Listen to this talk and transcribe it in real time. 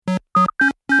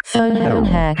Phone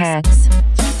hacks.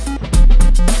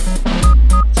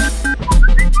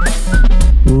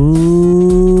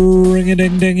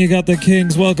 Ring-a-ding-ding, you got the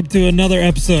kings. Welcome to another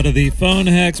episode of the Phone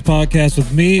Hacks podcast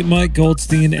with me, Mike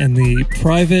Goldstein, and the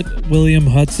private William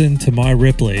Hudson to my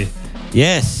Ripley,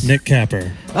 Yes. Nick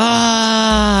Capper.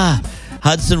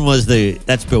 Hudson was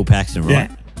that's Bill Paxton, right?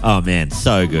 Yeah. Oh, man,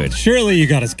 so good. Surely you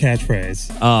got his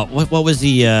catchphrase. What was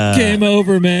the... Game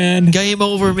over, man. Game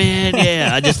over, man.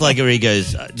 Yeah, I just like it where he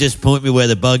goes, just point me where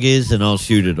the bug is and I'll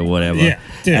shoot it or whatever. Yeah,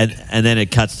 dude. And then it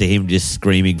cuts to him just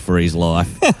screaming for his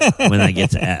life when they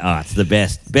get to... it's the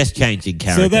best changing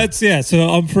character. So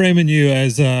I'm framing you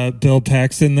as Bill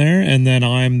Paxton there, and then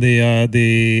I'm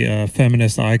the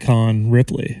feminist icon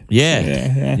Ripley. Yeah. So,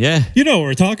 Yeah. You know what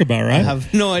we're talking about, right? I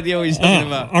have no idea what you're talking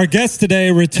about. Our guest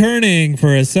today, returning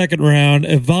for a second round,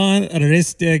 Ivan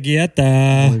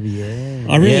Aristeguieta.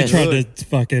 I really tried to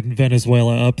fucking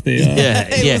Venezuela up the...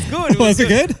 It was good. Was it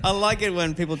good? I like it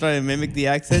when people try to mimic the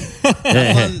accent. That's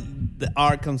when the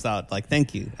R comes out. Like,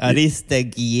 thank you.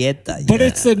 Aristeguieta. But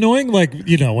it's annoying, like,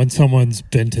 you know, when someone's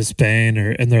been to Spain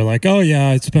and they're like, oh, yeah,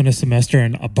 I spent a semester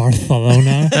in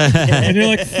Barcelona. And you're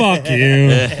like, fuck you.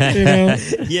 You know?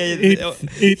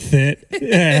 Eat fit.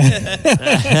 Yeah.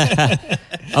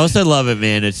 I also love it,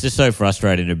 man. It's just so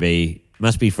frustrating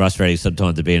must be frustrating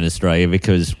sometimes to be in Australia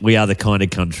because we are the kind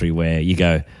of country where you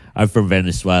go, I'm from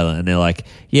Venezuela, and they're like,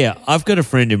 yeah, I've got a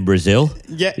friend in Brazil.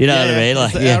 Yeah, you know what I mean?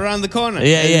 Like, around the corner.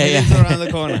 Yeah. It's around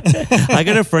the corner. I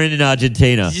got a friend in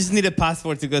Argentina. You just need a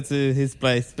passport to go to his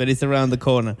place, but it's around the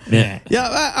corner. Yeah.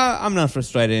 Yeah, I'm not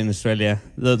frustrated in Australia.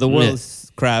 The world's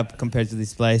crap compared to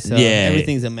this place. So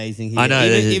everything's amazing here. I know.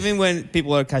 Even when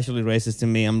people are casually racist to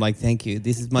me, I'm like, thank you.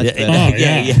 This is much better. Oh,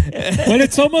 yeah. But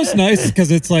it's almost nice because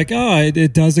it's like,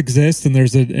 it does exist and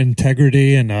there's an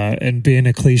integrity and being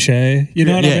a cliche. You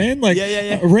know what I mean? Like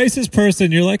a racist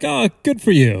person, you're like, oh, good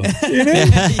for you. You know?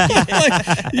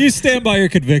 Like, you stand by your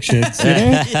convictions, you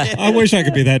know? I wish I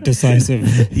could be that decisive.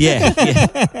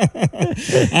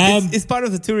 It's part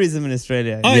of the tourism in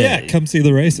Australia. Oh, yeah. Come see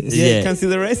the racists. Yeah, come see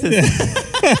the racists.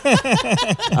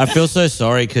 I feel so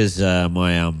sorry because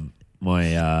my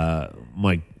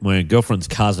girlfriend's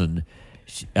cousin,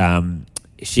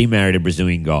 she married a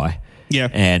Brazilian guy. Yeah.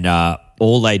 And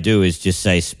all they do is just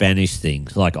say Spanish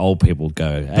things. Like old people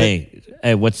go, hey,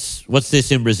 what's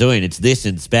this in Brazilian? It's this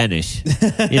in Spanish. You know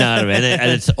what I mean?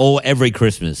 And it's every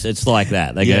Christmas. It's like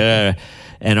that. They go,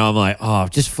 and I'm like,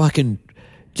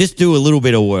 just do a little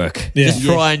bit of work. Yeah. Just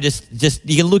try and just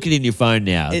you can look it in your phone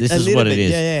now. This is what it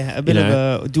is. Yeah. A bit of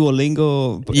a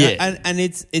Duolingo. Yeah. And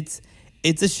it's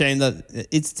a shame that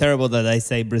it's terrible that I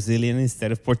say Brazilian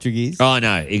instead of Portuguese. Oh,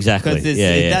 no, exactly. Because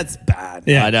that's bad.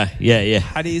 Yeah. I know. Yeah.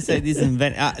 How do you say this in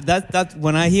that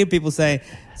when I hear people say,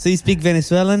 so you speak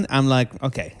Venezuelan? I'm like,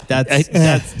 okay,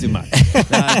 that's too much.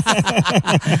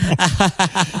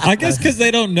 I guess because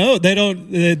they don't know.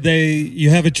 You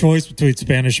have a choice between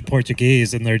Spanish and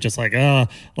Portuguese, and they're just like, I'll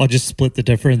just split the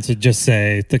difference and just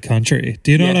say the country.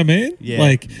 Do you know what I mean?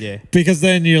 Yeah. Because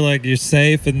then you're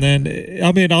safe, and then,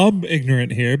 I mean, I'm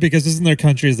ignorant here because isn't there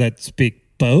countries that speak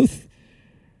both?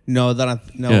 No.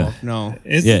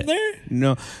 Isn't there?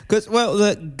 No, because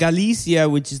the Galicia,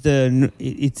 which is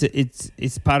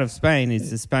it's part of Spain.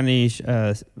 It's a Spanish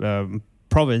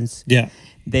province. Yeah,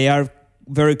 they are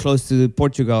very close to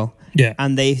Portugal. Yeah,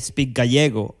 and they speak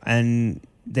Gallego and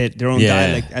their own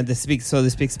dialect, and they speak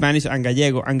Spanish and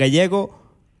Gallego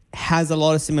has a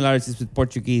lot of similarities with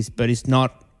Portuguese, but it's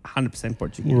not 100%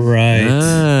 Portuguese.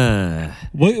 Right.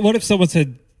 What if someone say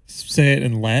it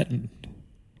in Latin?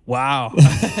 Wow.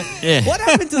 What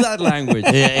happened to that language?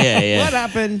 Yeah. What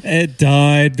happened? It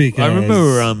died because I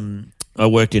remember I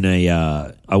worked in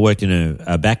a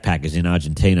backpackers in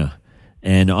Argentina,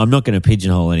 and I'm not going to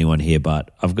pigeonhole anyone here,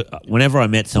 but whenever I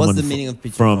met someone What's the meaning of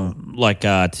pigeonhole? from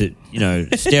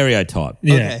stereotype.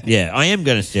 Yeah. Yeah, I am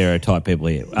going to stereotype people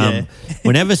here.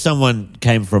 Whenever someone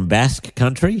came from Basque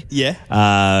country,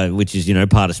 which is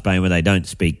part of Spain where they don't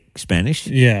speak Spanish,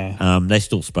 they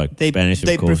still spoke Spanish.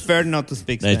 They of course, prefer not to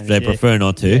speak Spanish. They prefer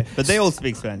not to, but they all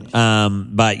speak Spanish.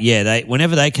 But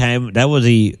whenever they came, they were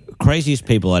the craziest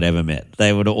people I'd ever met.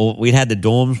 We had the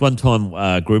dorms one time.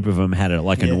 A group of them had an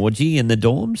orgy in the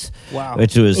dorms. Wow,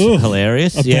 which was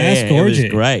hilarious. Basque orgy. It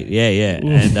was great. Yeah.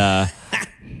 And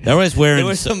they're always wearing. There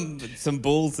were some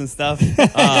bulls and stuff.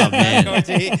 Oh man,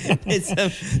 it's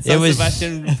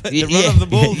Sebastian. The run of the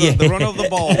bulls. The run of the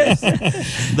balls.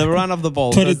 The run of the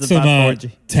balls. Put it some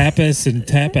tapas and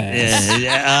tapas.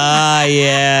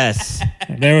 Yes.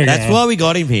 There we go. That's why we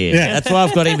got him here. Yeah. That's why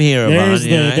I've got him here.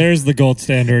 There's the gold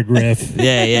standard riff.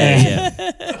 Yeah.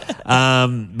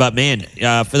 But man,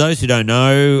 for those who don't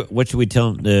know, what should we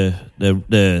tell them?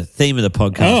 The theme of the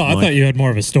podcast. Oh, I thought you had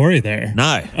more of a story there.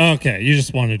 No. Okay, you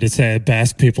just wanted to say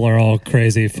Basque people are all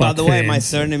crazy. By the way, my fiends.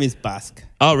 surname is Basque.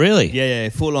 Oh, really? Yeah,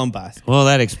 full on Basque. Well,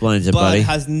 that explains it, But buddy. it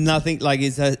has nothing, like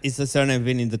it's a surname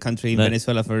been in the country in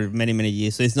Venezuela for many, many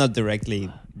years, so it's not directly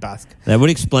Basque. That would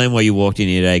explain why you walked in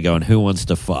here today going, "Who wants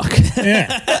to fuck?"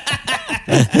 Yeah.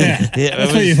 Yeah,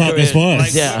 That's what you thought this was.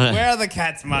 Like, Yeah. where are the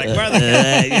cats, Mike? Where are the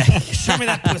cats? Show me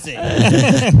that pussy.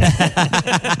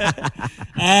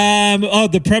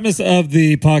 The premise of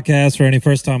the podcast for any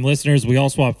first-time listeners, we all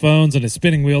swap phones and a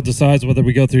spinning wheel decides whether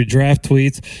we go through draft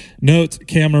tweets, notes,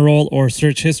 camera roll, or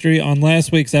search history. On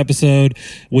last week's episode,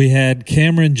 we had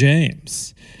Cameron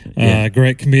James.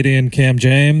 Great comedian Cam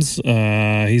James.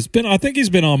 I think he's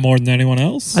been on more than anyone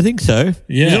else. I think so.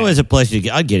 Yeah. It's always a pleasure.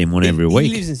 I'd get him on every week.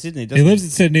 He lives in Sydney, He doesn't lives in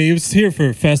Sydney. He was here for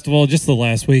a festival, just the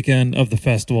last weekend of the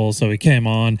festival, so he came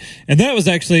on. And that was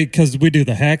actually because we do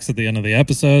the hacks at the end of the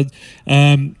episode.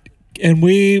 And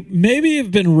we maybe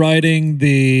have been writing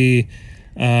the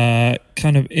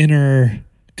kind of inner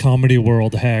comedy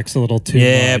world hacks a little too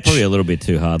much. Probably a little bit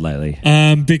too hard lately.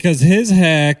 Because his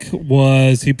hack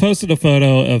was he posted a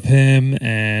photo of him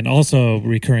and also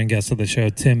recurring guest of the show,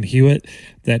 Tim Hewitt,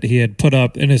 that he had put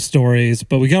up in his stories.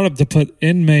 But we got him to put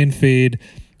in main feed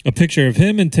a picture of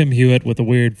him and Tim Hewitt with a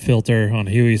weird filter on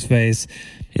Huey's face.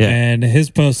 Yeah. And his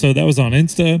post, so that was on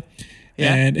Insta.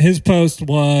 Yeah. And his post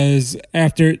was,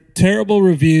 after terrible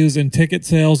reviews and ticket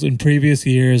sales in previous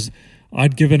years,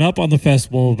 I'd given up on the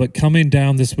festival, but coming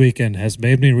down this weekend has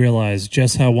made me realize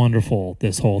just how wonderful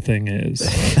this whole thing is.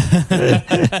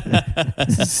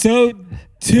 So,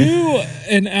 to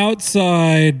an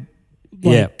outside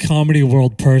comedy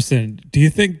world person, do you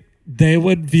think they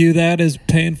would view that as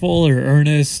painful or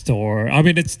earnest? Or, I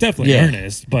mean, it's definitely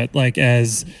earnest, but like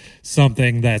as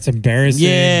something that's embarrassing.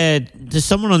 Yeah, to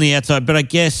someone on the outside, but I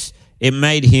guess it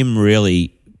made him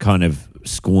really kind of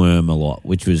squirm a lot,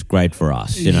 which was great for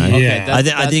us, you know. Yeah.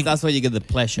 Okay, I think that's where you get the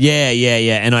pleasure. Yeah,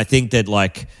 and I think that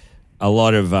like a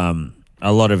lot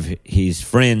of his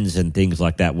friends and things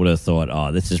like that would have thought,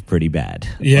 oh, this is pretty bad.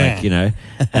 Yeah. Like, you know,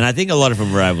 and I think a lot of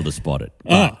them were able to spot it.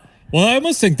 But, Well, I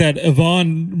almost think that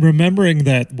Yvonne, remembering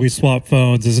that we swapped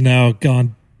phones, has now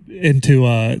gone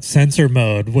into censor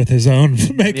mode with his own,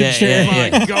 making sure. Yeah.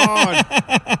 My God.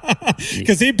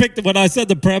 Because he picked, when I said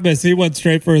the premise, he went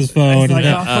straight for his phone. It's like,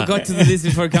 and I forgot to do this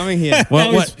before coming here.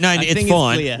 Well, No, it's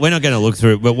fine. We're not going to look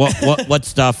through it. But what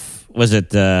stuff was it?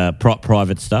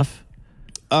 Private stuff?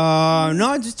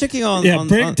 No, just checking on.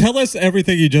 Tell us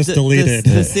everything you just deleted.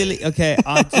 The silly. Okay,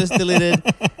 I just deleted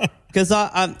because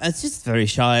I'm just very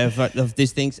shy of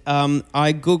these things.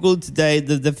 I googled today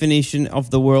the definition of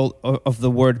the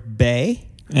word "bay,"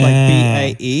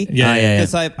 like BAE. Yeah.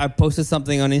 Because I posted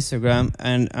something on Instagram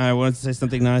and I wanted to say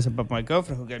something nice about my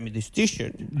girlfriend who gave me this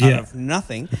T-shirt out of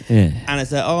nothing. Yeah. And I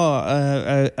said,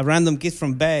 a random gift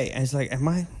from Bay. And it's like,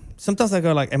 sometimes I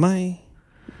go like,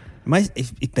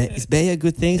 is bay a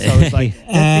good thing? So it's like,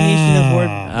 definition of word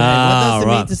bay. What does it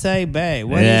mean to say bay?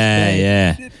 What is bay?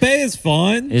 Yeah. Bay is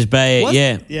fine. Is Bay,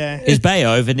 Yeah. Is Bay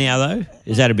over now, though?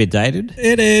 Is that a bit dated?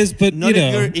 It is, but Not you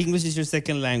if know. your English is your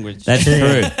second language. That's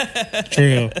true.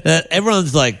 True.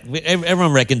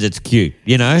 Everyone reckons it's cute,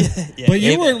 you know? Yeah. But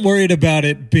you weren't worried about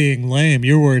it being lame.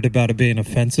 You were worried about it being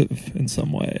offensive in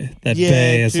some way. That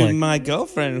Bay is to like... my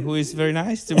girlfriend, who is very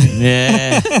nice to me.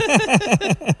 Yeah.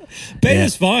 Bay Yeah.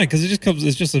 is fine because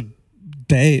it's just a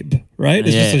babe, right?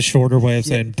 It's just a shorter way of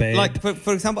saying babe. Like,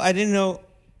 for example, I didn't know.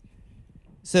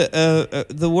 So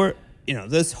the word,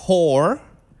 there's whore,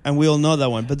 and we all know that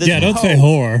one. But there's don't hoe. say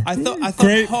whore. I thought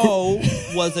Great. hoe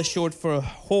was a short for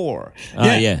whore.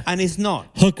 Yeah. And it's not.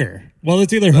 Hooker. Well,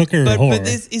 it's either hooker or whore. But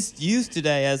this is used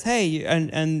today as hey,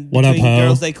 and What up, between hoe?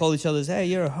 girls they call each other, hey,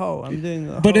 you're a hoe. I'm doing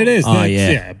a hoe. But it is. Oh, that's-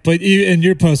 yeah. But in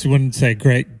your post, you wouldn't say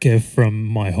great gift from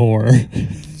my whore.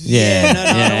 Yeah.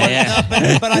 No,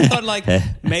 but I thought like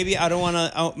maybe I don't want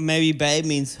to. Maybe babe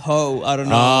means hoe. I don't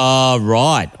know. Oh,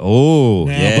 right. Oh,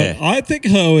 yeah. But I think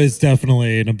hoe is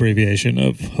definitely an abbreviation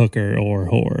of hooker or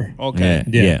whore. Okay.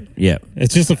 Yeah.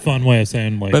 It's just a fun way of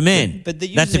saying like. But man, But they're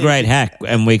that's a using great hack,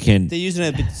 and we can. They're using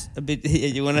it a bit.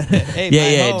 You want to? Hey,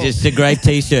 my hoe. Just a great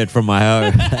T-shirt from my hoe.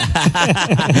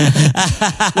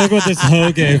 look what this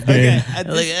hoe gave me. Okay,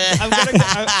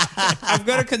 I've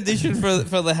got a condition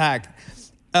for the hack.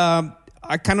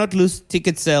 I cannot lose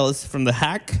ticket sales from the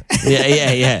hack.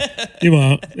 Yeah. You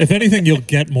won't. If anything, you'll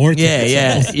get more tickets.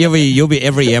 Yeah. You'll be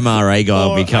every MRA guy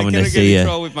will be coming to see I you.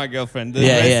 control with my girlfriend. The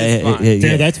Yeah. rest is fine.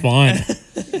 Yeah, that's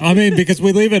fine. I mean, because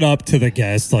we leave it up to the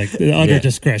guests, like under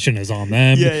discretion is on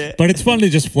them. Yeah. But it's fun to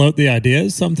just float the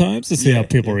ideas sometimes to see how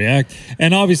people react.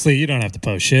 And obviously, you don't have to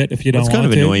post shit if you don't want to. It's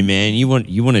kind of annoying, man. You want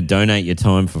to donate your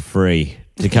time for free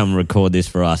to come record this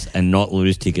for us and not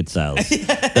lose ticket sales.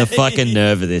 The fucking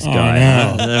nerve of this guy. I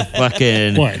know. The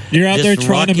fucking What? You're out there just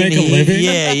trying to make a rocking living?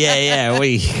 Yeah.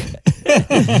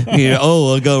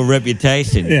 I got a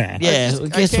reputation. Yeah. Well,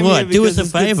 guess I came what? here Do us because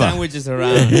a there's good favor. Sandwiches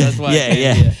around. That's why. Yeah, I came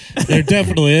yeah. here. There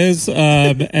definitely is.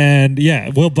 And yeah,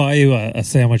 we'll buy you a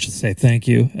sandwich to say thank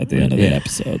you at the end of the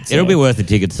episode. So. It'll be worth the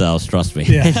ticket sales, trust me.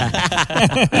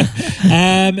 Yeah.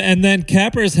 And then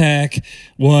Capper's hack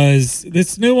was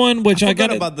this new one, which I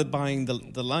got about buying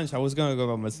the lunch. I was going to go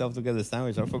by myself to get the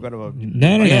sandwich. I forgot about.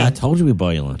 No. Yeah, I told you we'd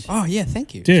buy you lunch. Oh yeah,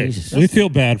 thank you. Dude, Jesus. we feel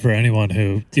bad for anyone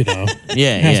who,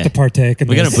 has to partake in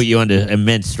We're this. going to put you under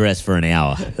immense stress for an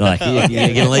hour. Like, you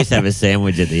can at least have a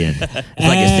sandwich at the end. It's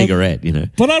like a cigarette,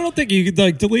 But I don't think you could,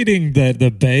 like, deleting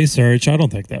the Bay search, I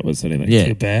don't think that was anything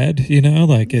too bad,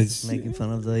 Like, it's... Making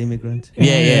fun of the immigrant.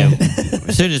 Yeah.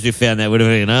 As soon as we found that, we'd have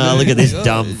been, look at this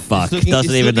dumb fuck.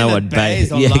 Doesn't even know what Bay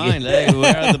is. Online. Like,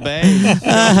 where are the bays?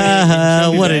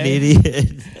 What an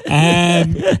idiot.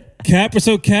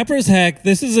 Capper's hack,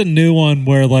 this is a new one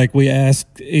where, like, we ask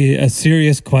a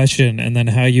serious question and then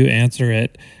how you answer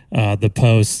it, the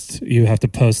post, you have to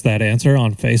post that answer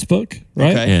on Facebook,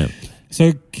 right? Okay. Yeah.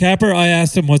 So, Capper, I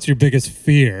asked him, what's your biggest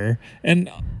fear?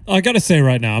 And I got to say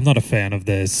right now, I'm not a fan of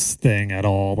this thing at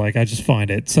all. Like, I just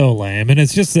find it so lame. And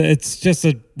it's just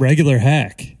a regular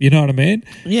hack. You know what I mean?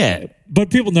 Yeah. But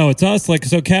people know it's us. Like,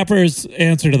 so Capper's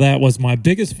answer to that was, my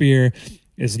biggest fear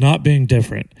is not being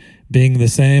different, being the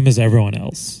same as everyone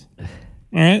else.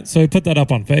 All right, so he put that up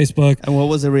on Facebook. And what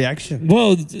was the reaction?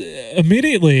 Well,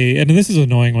 immediately, and this is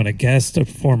annoying when a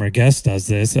former guest does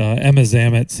this, Emma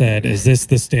Zamet said, is this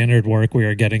the standard work we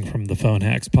are getting from the Phone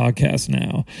Hacks podcast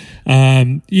now?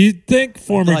 You'd think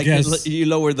former guests... You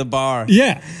lowered the bar.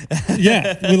 Yeah,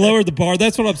 we lowered the bar.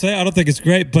 That's what I'm saying. I don't think it's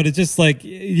great, but it's just like,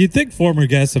 you'd think former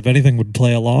guests, if anything, would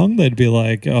play along. They'd be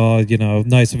like, oh,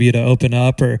 nice of you to open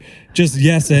up, or just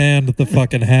yes and the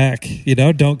fucking hack,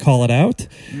 don't call it out.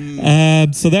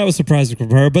 So that was surprising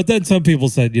from her. But then some people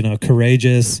said,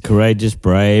 courageous,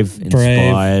 brave,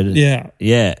 inspired. Yeah.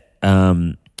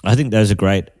 I think those are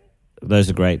great,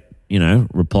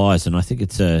 replies, and I think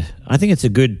it's a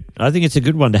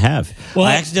good one to have. Well,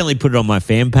 I accidentally put it on my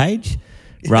fan page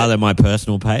rather than my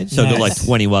personal page, so I got like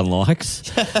 21 likes.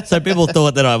 So people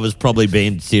thought that I was probably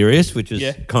being serious, which was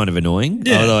kind of annoying.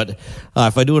 Yeah. I thought,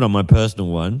 if I do it on my personal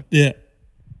one, Yeah.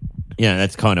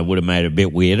 that's kind of would have made it a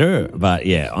bit weirder. But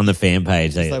on the fan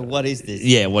page, It's like, what is this?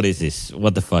 yeah, what is this?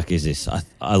 What the fuck is this?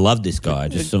 I love this guy. I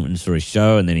just saw his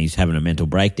show, and then he's having a mental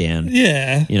breakdown.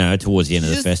 Yeah. Towards the end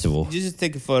of the festival. You just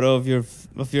take a photo of your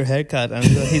haircut, and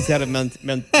he's got a mental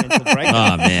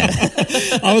breakdown. Oh man,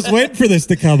 I was waiting for this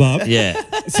to come up. yeah.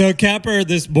 So Capper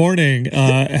this morning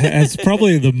has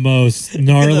probably the most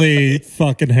gnarly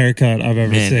fucking haircut I've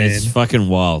ever Man, seen. it's fucking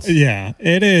wild. Yeah,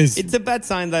 it is. It's a bad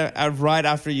sign that right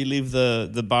after you leave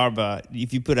the barber,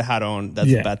 if you put a hat on, that's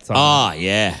Yeah. a bad sign. Oh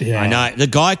yeah, Yeah. I know. The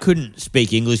guy couldn't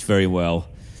speak English very well,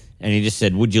 and he just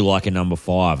said, "Would you like a number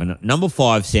 5?" And number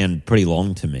 5 sounded pretty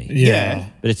long to me, yeah.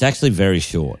 but it's actually very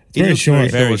short. It's very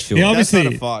short. Very short. He That's obviously,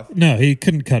 not a 5. no, he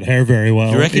couldn't cut hair very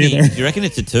well Do you reckon? either. Do you reckon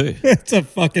it's a 2? It's a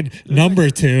fucking number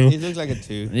 2. He looks like a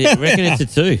 2. Yeah, you reckon it's a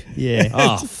 2? Yeah.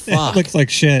 Oh fuck. Looks like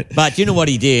shit. But you know what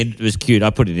he did? It was cute. I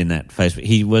put it in that Facebook.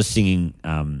 He was singing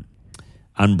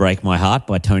Unbreak My Heart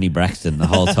by Tony Braxton the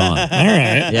whole time. All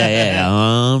right. Yeah.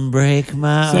 Unbreak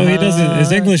my heart. So he doesn't.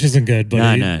 His English isn't good,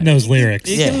 but he knows lyrics.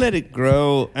 You can let it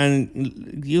grow,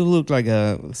 and you look like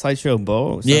a sideshow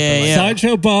Bo. Or something like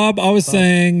Sideshow Bob. I was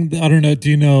saying. I don't know. Do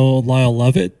you know Lyle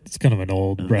Lovett? It's kind of an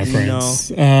old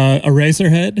reference.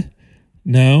 Eraserhead.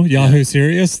 No. Yahoo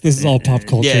Serious. This is all pop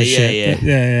culture shit. But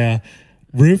yeah.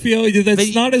 Rufio.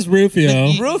 That's not as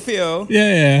Rufio. Rufio.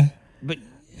 Yeah. But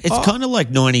it's kind of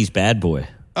like 90s Bad Boy.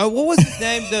 What was his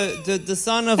name? The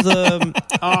son of the.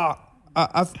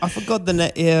 I forgot the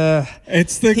name.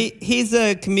 It's the. He's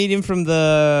a comedian from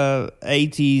the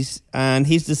 80s, and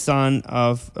he's the son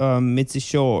of Mitzi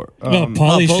Shore.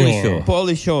 Pauly Shore.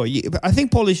 Pauly Shore. I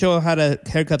think Pauly Shore had a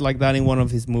haircut like that in one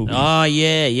of his movies. Oh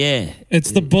yeah.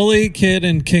 It's the bully kid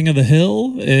in King of the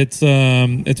Hill. It's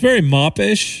very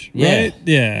moppish, right?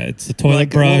 Yeah. It's a toilet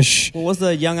brush. What was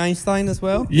the Young Einstein as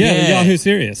well? Yeah. Yahoo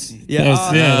Serious. Yeah.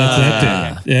 That's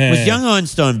that dude. Yeah. Was Young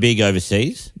Einstein big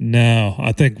overseas? No,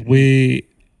 I think I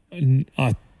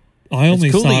only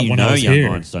it's cool saw that it you when know I was Young here.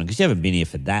 Einstein because you haven't been here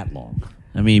for that long.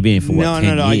 I mean, you've been here for what,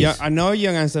 10 years? I know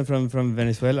Young Einstein from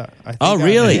Venezuela. I think Oh,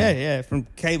 really? Yeah, from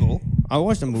cable. I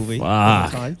watched the movie.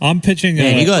 Fuck. I'm pitching.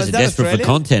 Man, you guys Was are that desperate Australian? for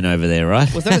content over there,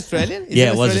 right? Was that Australian? Is Yeah,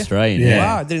 that it was Australian. Yeah.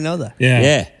 Wow, I didn't know that. Yeah.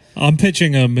 Yeah. I'm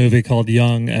pitching a movie called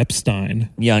Young Epstein.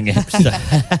 Young Epstein.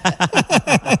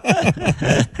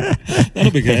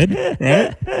 That'll be good,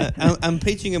 right? I'm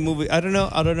pitching a movie. I don't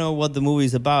know what the movie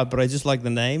is about, but I just like the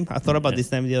name. I thought about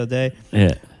this name the other day.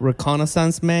 Yeah.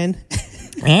 Reconnaissance Man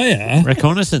Oh yeah.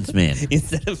 Reconnaissance Man.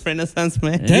 instead of Renaissance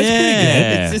Man. That's pretty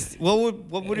good. It's just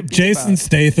what would it be? Jason about?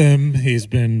 Statham, he's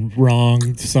been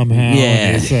wronged somehow. Yeah.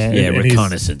 and he's, Yeah, and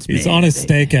reconnaissance he's man. on a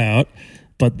stakeout,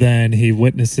 but then he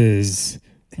witnesses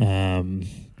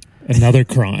another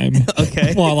crime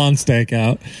Okay. while on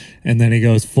stakeout, and then he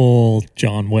goes full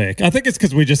John Wick. I think it's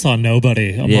because we just saw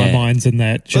Nobody. My Yeah. mind's in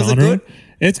that Was genre. it good?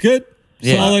 It's good.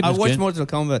 Yeah. Solid. I watched good. Mortal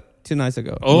Kombat 2 nights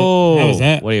ago. Oh. How was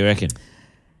that? What do you reckon?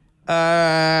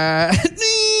 Uh,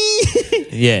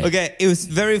 Yeah. Okay, it was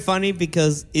very funny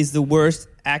because it's the worst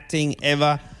acting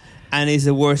ever, and it's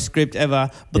the worst script ever.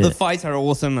 But Yeah. the fights are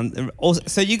awesome, and also,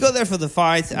 so you go there for the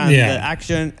fights and Yeah. the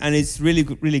action, and it's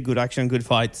really good action, good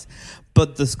fights.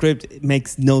 But the script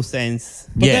makes no sense.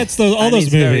 But Yeah. that's all And those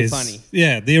it's very movies. funny.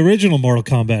 Yeah, the original Mortal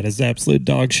Kombat is absolute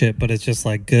dog shit, but it's just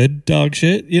like good dog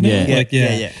shit, you know? Yeah. Yeah, Like,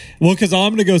 yeah. Well, because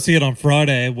I'm going to go see it on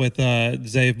Friday with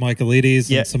Zave Michaelides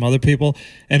Yeah. and some other people.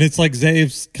 And it's like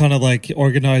Zave's kind of like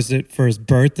organized it for his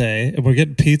birthday, and we're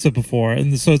getting pizza before.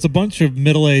 And so it's a bunch of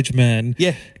middle-aged men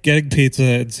Yeah. getting pizza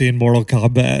and seeing Mortal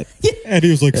Kombat. And he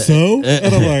was like, so?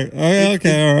 And I'm like, oh,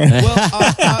 okay, all right.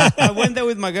 Well, I went there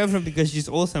with my girlfriend because she's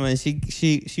awesome, and she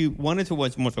wanted to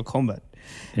watch Mortal Kombat.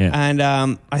 Yeah. And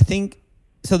I think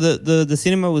so. The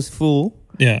cinema was full.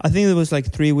 Yeah. I think there was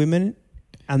like 3 women,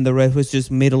 and the rest was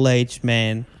just middle-aged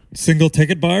men. Single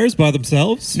ticket buyers by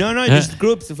themselves? No, just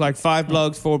groups of like 5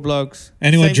 blokes, 4 blokes.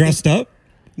 Anyone Same dressed up?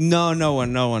 thing. No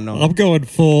one. I'm going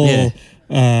full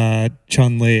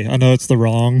Chun-Li. I know it's the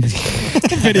wrong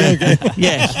video game.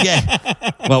 Yeah.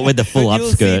 Well, with the full But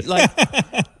you'll see, upskirt.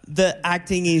 like the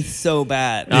acting is so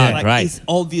bad. Oh, Like, right. it's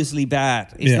obviously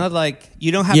bad. It's Yeah. not like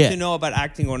you don't have Yeah. to know about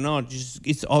acting or not. Just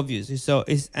it's obvious.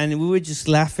 And we were just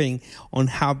laughing on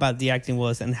how bad the acting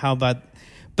was and how bad.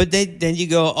 But then you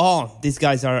go, oh, these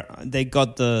guys they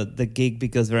got the gig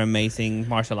because they're amazing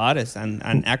martial artists and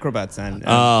acrobats and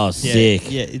Oh, yeah, sick.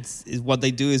 Yeah, it's what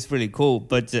they do is really cool,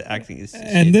 but the acting is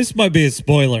And shit. this might be a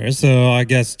spoiler, so I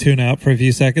guess tune out for a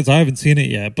few seconds. I haven't seen it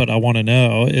yet, but I want to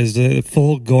know, is it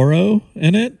full Goro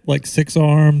in it? Like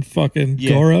 6-armed fucking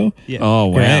Yeah. Goro? Yeah. Oh,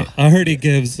 wow. Great. I heard he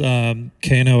gives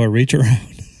Kano a reach around.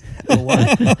 Oh,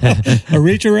 what? A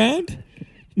reach around?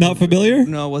 Not familiar?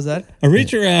 No, was that? A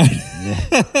reach around.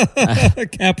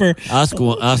 Capper. Ask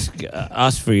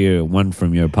for one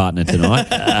from your partner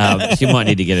tonight. She might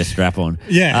need to get a strap on.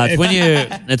 Yeah,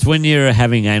 it's when you're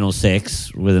having anal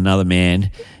sex with another man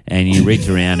and you reach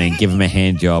around and give him a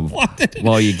hand job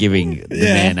while you're giving the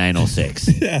Yeah. man anal sex.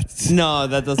 Yes. No,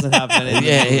 that doesn't happen. in the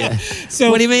Yeah, movie. yeah. So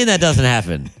What do you mean that doesn't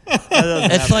happen? That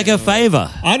doesn't It's happen like in a the movie.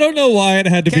 favor. I don't know why it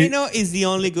had to be. Kano is the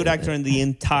only good actor in the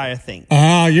entire thing.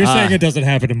 You're saying it doesn't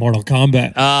happen in Mortal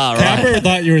Kombat. Ah, right. Capper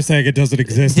thought you were saying it doesn't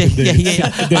exist. Yeah, in the, yeah.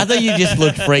 I thought you just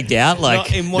looked freaked out.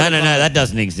 Like, No, in no, Mortal Kombat. that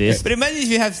doesn't exist. But imagine if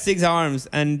you have 6 arms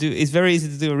and it's very easy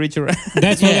to do a reach around.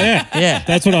 That's what. Yeah, Yeah, yeah.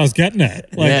 That's what I was getting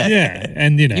at. Like, Yeah. yeah,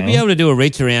 and you know, You'd be able to do a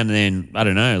reach around and then I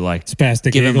don't know, like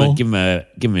Spastic give him eagle. give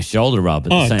him a shoulder rub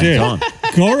at Oh, the same dude, time.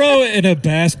 Goro in a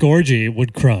Basque orgy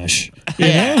would crush. You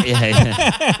know?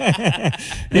 Yeah.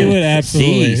 He would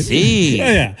absolutely. See.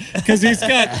 Yeah, because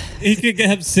he could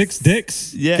have 6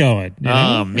 dicks Yeah. going. You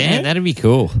know? Oh man, Right? that'd be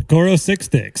cool. Goro 6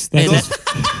 dicks. That's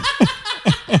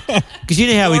Because you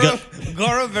know how we got.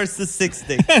 Goro versus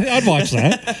 60. I'd watch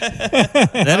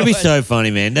that. That'd be so funny,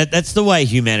 man. That's the way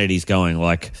humanity's going.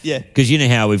 Like, Yeah. Because you know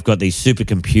how we've got these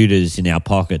supercomputers in our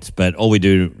pockets, but all we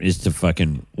do is to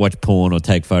fucking watch porn or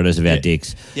take photos of our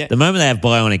dicks. Yeah. The moment they have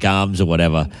bionic arms or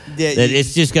whatever, Yeah,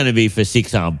 it's just going to be for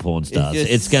 6-arm porn stars. just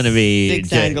It's going to be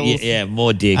 6 angles. yeah,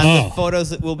 more dicks. And Oh. the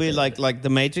photos will be like the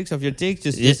matrix of your dick,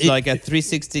 just Yeah, like a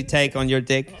 360 take on your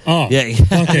dick. Oh, Yeah.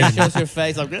 okay. It shows your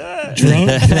face like, "Ah." Drone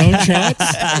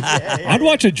shots. I'd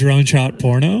watch a drone shot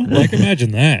porno. Like,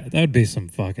 imagine that. That would be some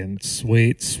fucking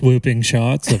sweet swooping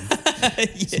shots of some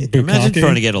Imagine bukkake.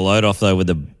 trying to get a load off though with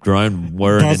the drone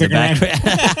whirring in the Buzzing around.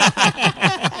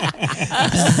 background.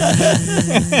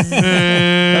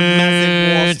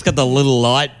 It's got the little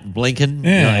light blinking.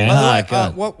 Yeah. You're like, By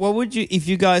the way, oh, God. what would you, if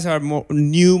you guys are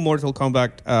new Mortal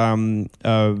Kombat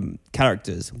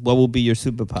characters, what will be your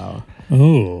superpower?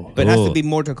 Oh. But it has to Ooh. be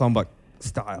Mortal Kombat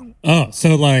style. Oh,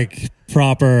 so like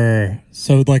proper,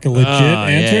 so like a legit Oh,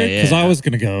 answer? yeah, Because yeah. I was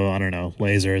going to go, I don't know,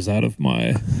 lasers out of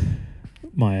my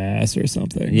my ass or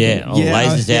something. Yeah,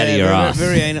 lasers out of your ass.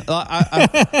 Very anal.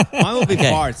 Mine will be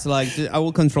farts. Like I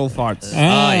will control farts.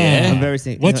 Yeah. I'm very.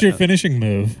 What's your finishing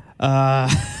move?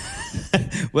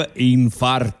 Well,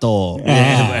 infarto.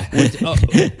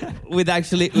 With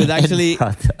actually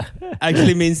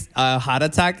means heart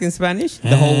attack in Spanish.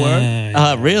 The whole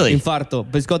word. Really? Infarto,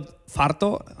 but it's got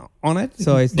farto on it,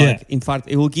 so it's like infarto.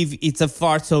 It will give. It's a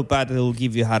fart so bad that it will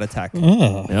give you a heart attack.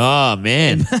 Oh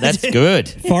man, that's good.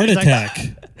 Fart attack.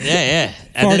 Yeah.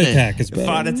 Fart attack is better.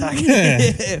 Fart attack.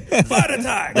 Yeah. Fart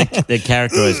attack. The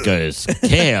character always goes,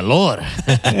 "Que olor."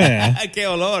 Yeah. Que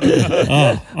olor.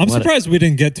 I'm surprised we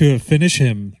didn't get to a finish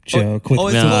him joke with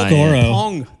it's called Goro.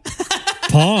 Pong.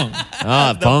 Pong.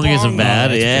 Pong isn't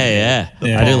bad. Yeah.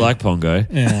 I do like Pongo.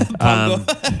 Yeah.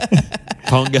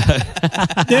 Pongo.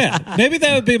 Yeah. Maybe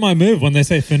that would be my move when they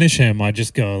say finish him. I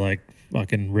just go like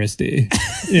fucking wristy,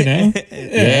 you know?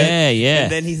 Yeah.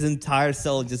 And then his entire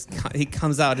soul he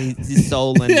comes out, his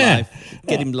soul and life,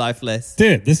 get him lifeless.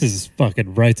 Dude, this is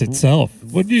fucking writes itself.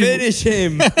 What do you finish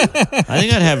him? I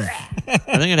think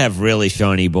I'd have really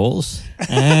shiny balls.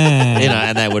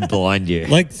 And they would blind you.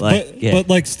 But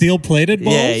like steel plated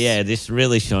balls? Yeah, this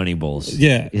really shiny balls.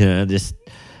 Yeah. Just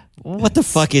what the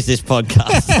fuck is this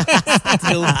podcast?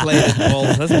 Steel plated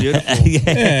balls. That's beautiful.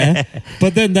 Yeah.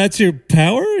 But then that's your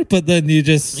power? But then you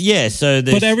just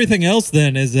but everything else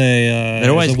then is they're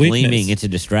always a weakness. gleaming. It's a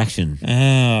distraction.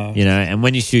 Oh. And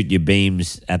when you shoot your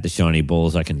beams at the shiny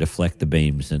balls, I can deflect the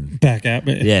beams and back at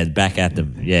me. Yeah, back at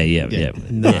them. Yeah.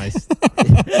 Nice.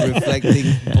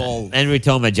 Reflecting balls. And every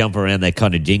time I jump around, they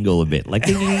kind of jingle a bit, like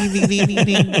ding, ding, ding, ding,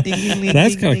 ding, ding, ding.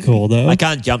 That's kind of cool, though. I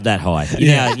can't jump that high.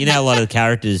 You know, a lot of the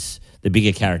characters, the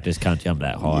bigger characters, can't jump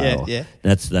that high. Yeah.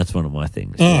 That's one of my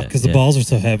things. Oh, because the balls are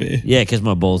so heavy. Yeah, because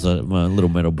my balls are my little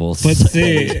metal balls. But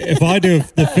see, if I do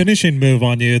the finishing move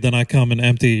on you, then I come and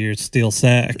empty your steel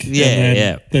sack.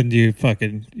 Yeah. Then you're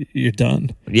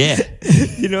done. Yeah.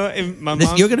 You know, if my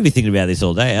mom, you're going to be thinking about this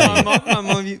all day,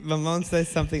 aren't you? my mom says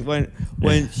something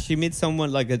when she meets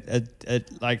someone like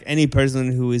like any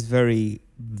person who is very,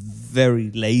 very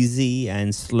lazy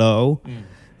and slow.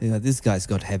 You know, this guy's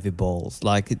got heavy balls.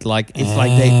 He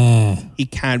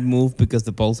can't move because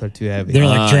the balls are too heavy. They're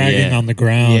like dragging on the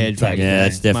ground. Yeah, dragging. Yeah,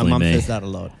 that's definitely my mom me. says that a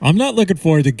lot. I'm not looking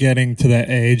forward to getting to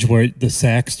that age where the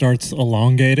sack starts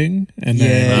elongating and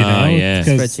then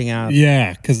stretching out.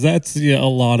 Yeah, because that's a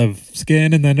lot of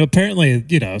skin, and then apparently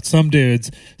some dudes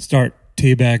start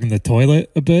teabagging the toilet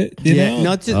a bit. You know?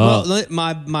 Not just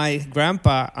my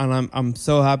grandpa, and I'm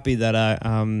so happy that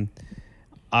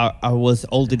I was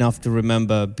old enough to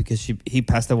remember because he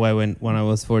passed away when I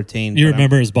was 14. You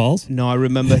remember his balls? No, I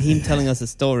remember him telling us a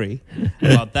story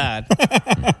about that.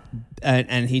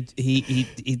 And he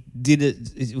did it.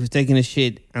 He was taking a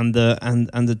shit, and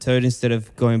the turd, instead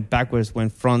of going backwards,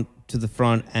 went front to the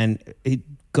front, and it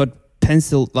got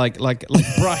penciled like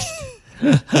brushed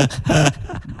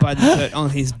by the turd on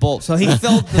his ball. So he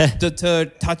felt the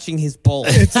turd touching his ball.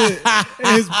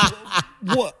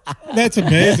 That's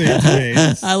amazing to me.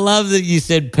 I love that you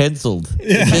said penciled.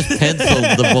 Yeah. Just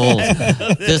penciled the balls.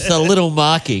 Just a little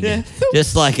marking.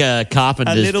 Just like a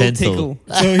carpenter's pencil. Tickle.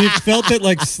 So he felt it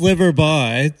like sliver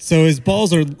by. So his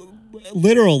balls are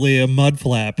literally a mud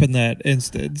flap in that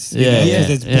instance. Because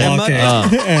it's blocking.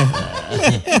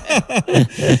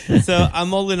 So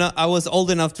I was old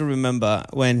enough to remember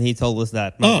when he told us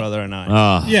that, my brother and I.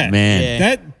 Oh, man. Yeah.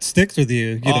 That sticks with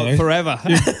you, forever.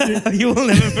 You will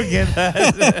never forget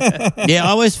that. Yeah, I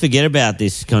always forget about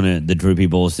this kind of the droopy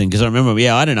balls thing because I remember, I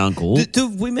had an uncle. Do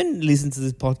women listen to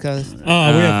this podcast?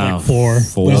 Oh, we have like four.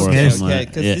 Okay,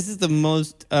 because this is the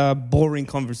most boring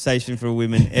conversation for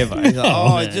women ever. It's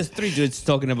like, it's just three dudes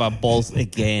talking about balls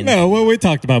again. No, well, we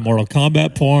talked about Mortal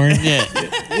Kombat porn.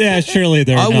 Yeah, surely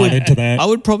they're not into that. I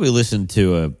would probably listen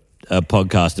to a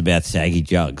podcast about saggy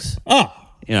jugs. Oh,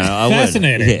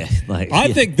 fascinating.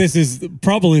 I think this is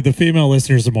probably the female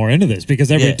listeners are more into this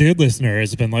because every dude listener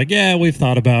has been like, we've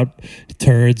thought about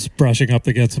turds brushing up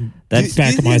against some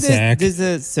back of my sack. There's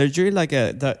a surgery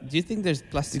do you think there's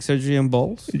plastic surgery on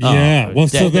balls? Yeah. Well,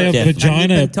 so they have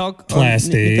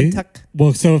vaginoplasty.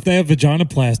 Well, so if they have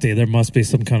vaginoplasty, there must be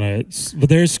some kind of. But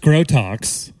there's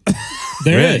scrotox.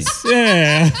 There is.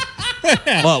 Yeah.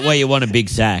 What? Where you want a big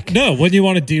sack? No, when you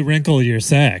want to de-wrinkle your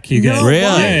sack, you get.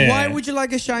 Really? Why would you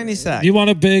like a shiny sack? You want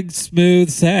a big, smooth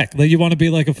sack. Like you want to be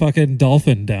like a fucking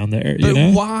dolphin down there. But you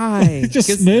know why? Just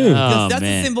smooth. That's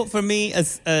a symbol for me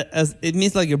as it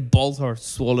means like your balls are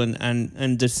swollen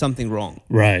and there's something wrong.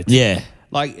 Right. Yeah.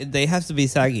 Like they have to be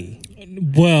saggy.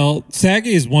 Well,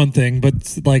 saggy is one thing,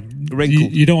 but like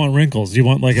you don't want wrinkles. You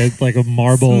want like a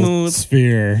marble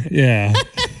sphere. Yeah.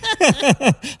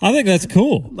 I think that's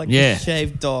cool. Like a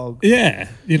shaved dog. Yeah,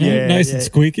 nice and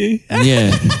squeaky.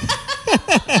 Yeah.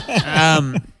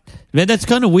 Man, that's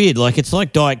kind of weird. Like, it's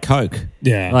like Diet Coke.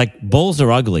 Yeah. Like, balls are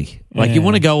ugly. Like, you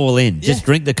want to go all in. Just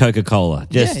drink the Coca-Cola.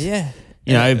 Just,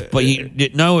 You know, but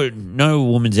no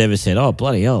woman's ever said, "Oh,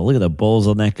 bloody hell, look at the balls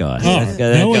on that guy." That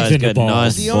guy's got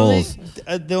nice balls.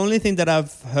 The only thing that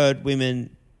I've heard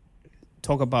women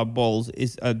talk about balls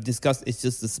is discuss. It's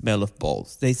just the smell of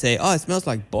balls. They say, "Oh, it smells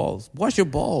like balls. Wash your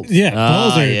balls." Yeah,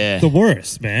 balls are the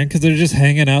worst, man, because they're just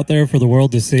hanging out there for the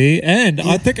world to see. And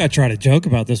I think I tried to joke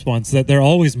about this once that they're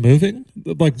always moving,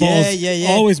 like balls.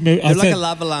 Always move. They're like a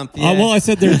lava lamp. Yeah. Well, I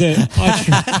said they're the.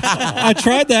 I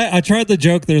tried that. I tried the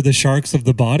joke. They're the sharks of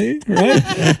the body, right?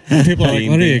 And people are like,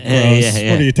 "What are you gross?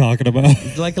 What are you talking about?"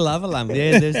 It's like a lava lamp.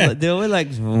 Yeah, they're always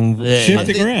like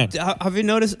shifting around. Have you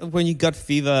noticed when you got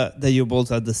fever that your balls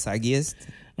are the saggiest?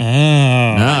 Oh,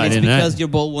 no, it's because your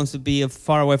ball wants to be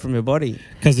far away from your body.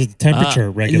 Because it's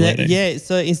temperature regulating. Yeah,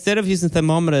 so instead of using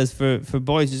thermometers for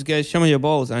boys, just go show me your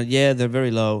balls, and they're very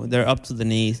low. They're up to the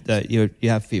knees. That you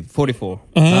have fever. 44.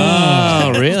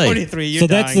 Oh, really? 43. You're so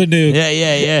that's the new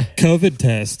COVID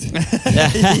test.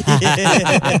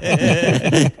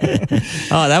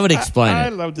 Oh, that would explain it. I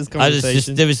love this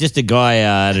conversation. There was just a guy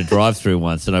at a drive-through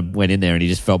once, and I went in there, and he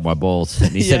just felt my balls,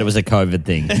 and he said it was a COVID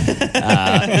thing.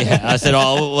 I said,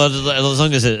 "Oh, well, as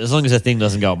long as the thing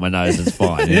doesn't go up my nose, it's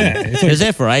fine." It was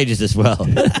there for ages as well.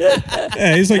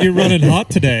 Yeah, he's like, "You're running hot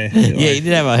today." He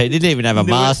didn't even have a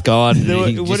mask on. What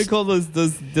do you call those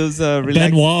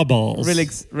Benoit balls? What do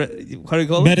you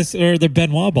call them? Or the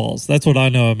Benoit balls. That's what I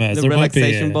know them as. The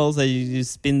relaxation balls that you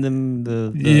spin them.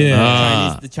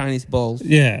 The Chinese balls.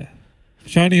 Yeah.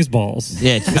 Chinese balls.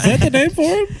 Yeah. Is that the name for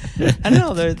them? I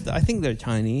don't know. I think they're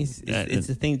Chinese. It's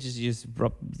a thing just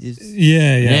rub.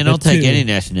 Yeah. And I'll take any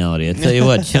nationality. I tell you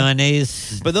what,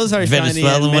 Chinese, but those are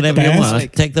Venezuelan, whatever you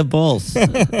want. Take the balls.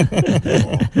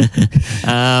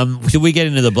 Should we get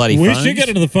into the bloody phones? We should get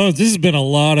into the phones. This has been a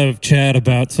lot of chat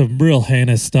about some real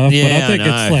heinous stuff, but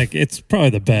I think it's probably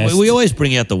the best. We always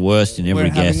bring out the worst in every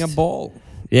guest. We're having a ball.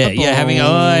 Yeah, having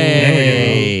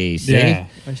a see? Yeah.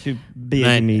 I should be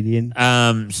a comedian.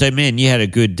 So, man, you had a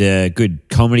good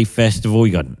comedy festival.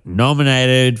 You got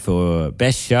nominated for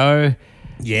best show.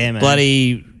 Yeah, man.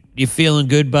 Bloody, you feeling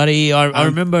good, buddy? I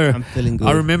remember. I'm feeling good.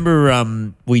 I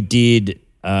remember. We did.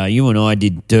 You and I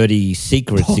did Dirty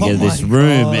Secrets together. This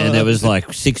room, and there was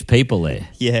like 6 people there.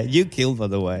 Yeah, you killed, by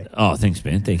the way. Oh, thanks,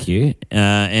 man. Thank you.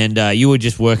 And you were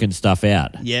just working stuff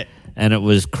out. Yeah, and it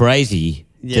was crazy.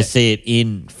 To see it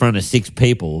in front of 6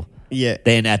 people,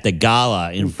 then at the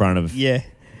gala in front of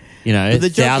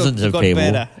thousands of people.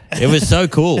 Better. It was so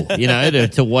cool,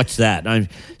 to watch that.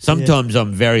 Sometimes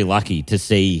I'm very lucky to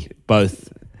see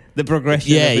both the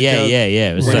progression. Yeah.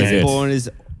 It was so good. Born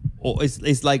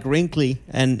it's like wrinkly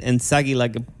and saggy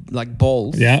like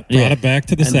balls. Yeah, brought it back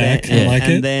to the sack. I like it.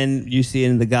 And then you see it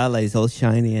in the gala, it's all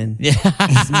shiny and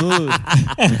smooth.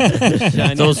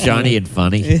 It's all shiny and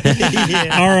funny.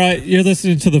 All right, you're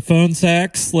listening to the phone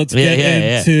sacks. Let's get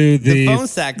into the phone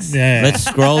sacks. Yeah. Let's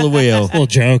scroll the wheel. Little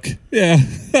joke. Yeah.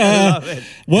 I love it.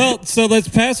 Well, so let's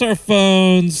pass our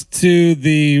phones to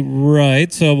the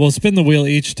right. So we'll spin the wheel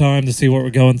each time to see what we're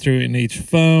going through in each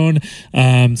phone.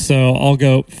 So I'll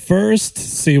go first,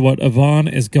 see what Yvonne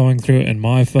is going through in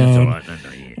my phone. That's all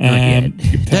right.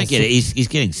 Don't get it. He's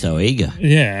getting so eager.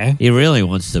 Yeah. He really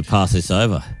wants to pass this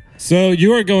over. So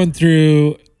you are going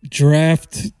through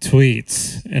draft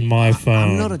tweets in my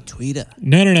phone. I'm not a tweeter.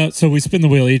 No. So we spin the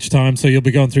wheel each time. So you'll be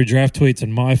going through draft tweets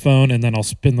in my phone, and then I'll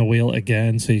spin the wheel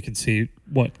again so you can see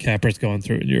what Capper's going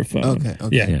through in your phone. Okay.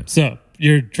 Yeah. So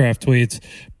your draft tweets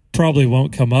probably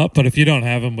won't come up, but if you don't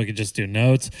have them, we could just do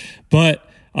notes. But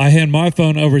I hand my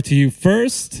phone over to you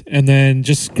first, and then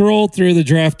just scroll through the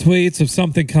draft tweets. If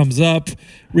something comes up,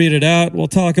 read it out. We'll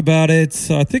talk about it.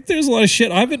 So I think there's a lot of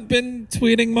shit. I haven't been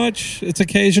tweeting much. It's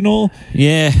occasional.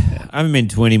 Yeah, I haven't been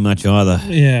tweeting much either.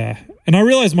 Yeah. And I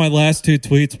realized my last 2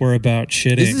 tweets were about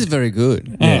shitting. This is very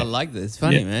good. I like this. It's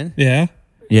funny, man. Yeah.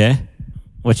 Yeah?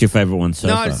 What's your favorite one so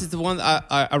far? No, it's the one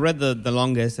I read the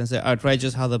longest and said,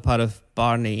 outrageous how the part of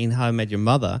Barney in How I Met Your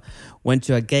Mother went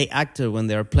to a gay actor when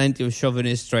there are plenty of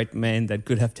chauvinist straight men that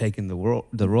could have taken the role.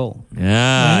 Yes.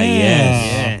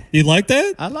 Yeah. You like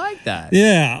that? I like that.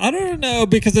 Yeah. I don't know,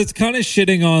 because it's kind of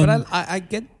shitting on... But I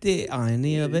get the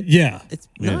irony of it. Yeah. It's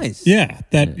nice. Yeah.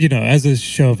 That, as a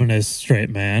chauvinist straight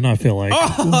man, I feel like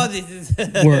this is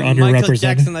we're underrepresented. Michael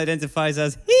Jackson identifies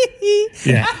as hee hee.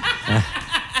 Yeah.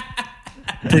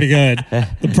 pretty good.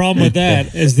 The problem with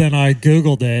that is then I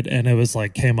Googled it and it was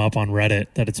like came up on Reddit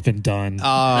that it's been done.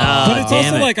 But it's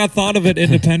also like I thought of it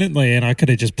independently and I could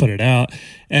have just put it out.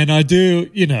 And I do,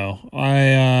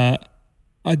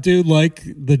 I do like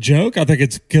the joke. I think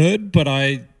it's good, but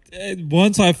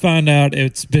once I found out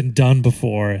it's been done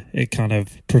before, it kind of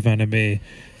prevented me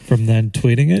from then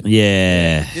tweeting it.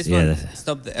 Yeah. This one,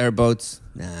 stop the airboats.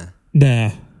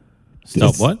 Nah.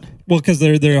 Stop what? Well, because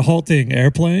they're halting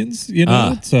airplanes,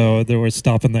 so they were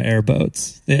stopping the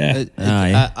airboats. Yeah.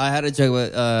 I had a joke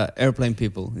about airplane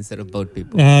people instead of boat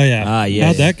people. Oh, yeah. Yes.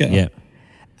 How'd that go? Yeah.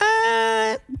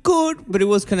 Good, but it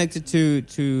was connected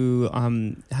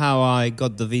to how I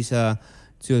got the visa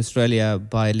to Australia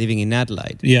by living in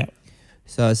Adelaide. Yeah.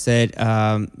 So I said,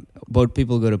 boat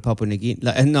people go to Papua New Guinea.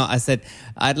 No, I said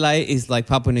Adelaide is like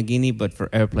Papua New Guinea, but for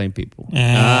airplane people.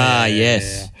 Yes.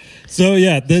 Yeah. So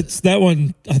that's that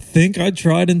one. I think I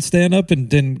tried in stand up and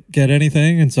didn't get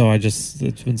anything, and so it's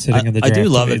been sitting in the. I draft do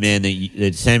love debates. it, man.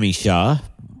 That Sammy Shah,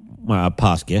 our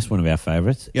past guest, one of our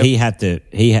favourites. Yep. He had to.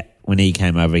 When he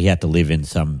came over, he had to live in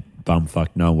some bumfuck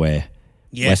nowhere,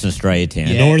 Western Australia town.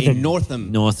 Yeah,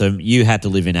 Northam. Northam. You had to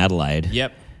live in Adelaide.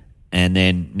 Yep. And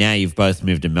then now you've both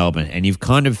moved to Melbourne, and you've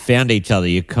kind of found each other.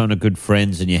 You're kind of good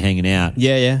friends, and you're hanging out.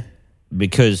 Yeah.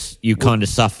 Because you kind of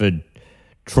suffered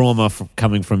trauma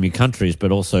coming from your countries,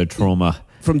 but also trauma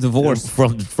from divorce,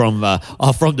 from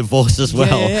divorce as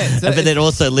well. Yeah. So but then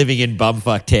also living in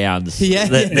bumfuck towns.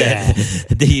 Yeah.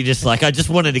 You're just like, I just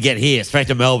wanted to get here straight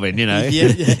to Melbourne, Yeah.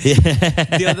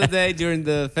 The other day during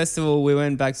the festival, we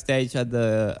went backstage at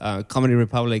the Comedy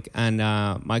Republic, and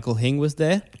Michael Hing was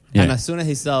there. Yeah. And as soon as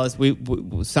he saw us,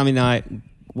 Sammy and I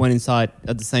went inside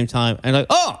at the same time, and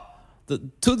the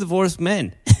two divorced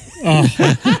men.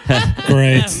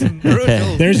 Great.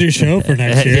 Brutal. There's your show for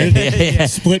next year. Yeah.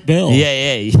 Split bill.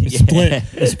 Yeah. Split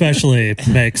especially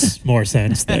makes more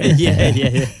sense there. Yeah.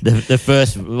 The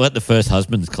first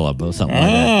husbands club or something like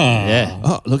that. Yeah.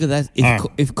 Oh, look at that!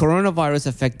 If coronavirus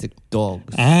affected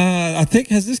dogs, I think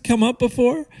has this come up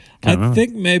before? Can't remember.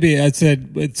 Think maybe I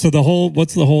said so.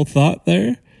 What's the whole thought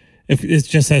there? If it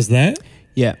just says that.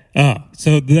 yeah,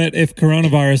 So that if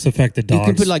coronavirus affected dogs, you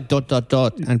can put like ...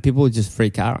 and people would just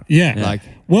freak out. Yeah. Like,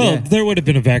 there would have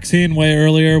been a vaccine way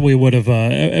earlier. We would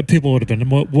have, people would have been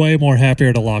way more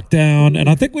happier to lock down. And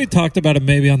I think we talked about it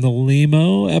maybe on the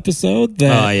Limo episode.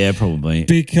 Probably.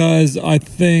 Because I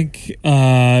think,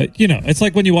 it's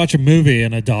like when you watch a movie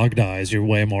and a dog dies, you're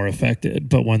way more affected.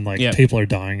 But when people are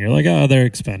dying, you're like, oh, they're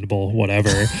expendable,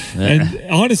 whatever. And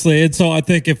honestly, and so I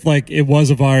think if it was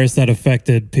a virus that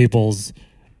affected people's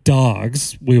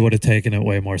dogs, we would have taken it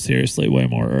way more seriously, way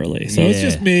more early. So it's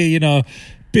just me,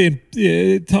 being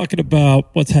talking about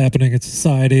what's happening in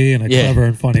society in a clever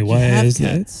and funny way.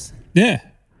 Cats.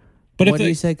 But why do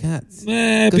you say cats?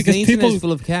 Because the internet is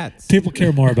full of cats. People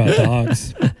care more about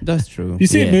dogs. That's true. You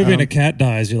see a movie and a cat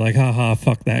dies, you're like, haha,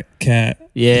 fuck that cat.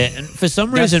 Yeah, and for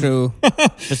some That's reason, true.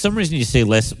 for some reason, you see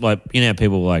less. Like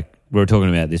people we were talking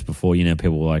about this before.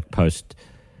 People post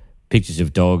pictures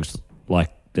of dogs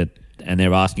like that, and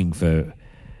they're asking for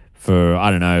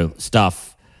I don't know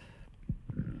stuff,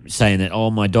 saying that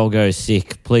my doggo's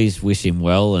sick, please wish him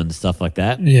well and stuff like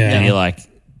that. Yeah, and you're like,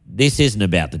 this isn't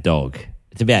about the dog.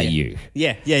 It's about you.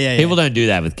 Yeah. People don't do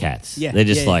that with cats. Yeah. They're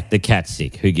just like, the cat's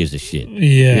sick. Who gives a shit?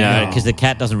 Yeah. Because the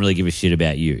cat doesn't really give a shit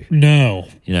about you. No.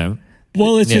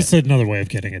 Well, it's just another way of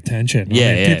getting attention.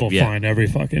 People Yeah. find every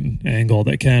fucking angle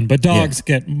they can. But dogs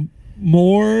get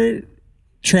more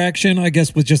traction, I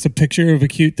guess, with just a picture of a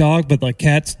cute dog. But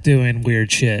cats doing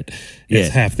weird shit is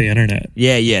half the internet.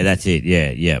 Yeah, that's it.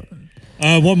 Yeah.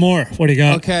 One more. What do you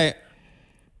got? Okay.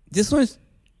 This one's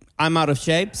I'm out of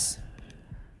shapes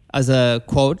as a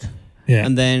quote. Yeah.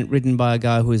 And then written by a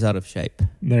guy who is out of shape.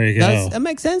 There you go. That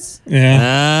makes sense?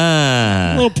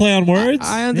 Yeah. A little play on words.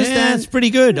 I understand. Yeah, it's pretty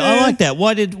good. Yeah. I like that.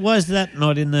 Why is that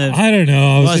not in the? I don't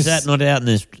know. Why is that not out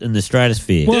in the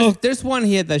stratosphere? Well, there's one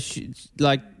here that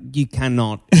you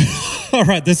cannot. All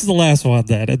right, this is the last one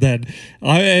then. And then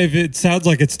if it sounds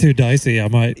like it's too dicey, I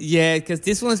might. Yeah, because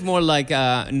this one's more like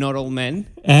not all men.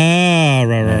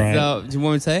 Right. So, do you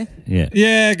want me to say? Yeah.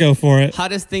 Yeah, go for it.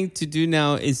 Hardest thing to do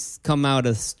now is come out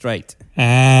as straight.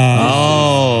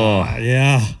 Oh.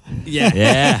 Yeah.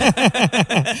 Yeah.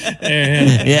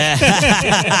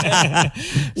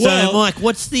 So, Mike,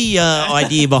 what's the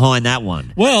idea behind that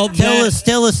one? Well, tell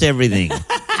us everything.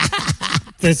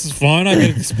 this is fun. I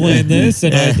can explain this,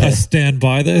 and I stand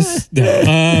by this. No.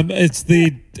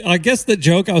 I guess the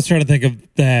joke I was trying to think of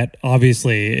that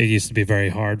obviously it used to be very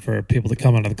hard for people to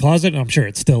come out of the closet, and I'm sure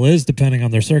it still is depending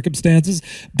on their circumstances.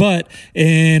 But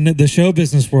in the show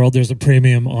business world, there's a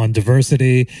premium on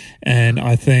diversity, and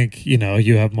I think,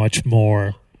 you have much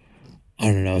more, I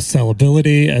don't know,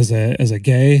 sellability as a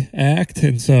gay act.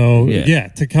 And so,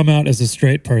 to come out as a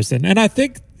straight person. And I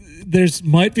think there's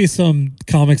might be some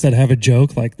comics that have a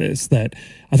joke like this, that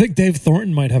I think Dave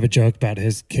Thornton might have a joke about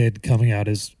his kid coming out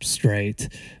as straight,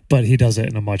 but he does it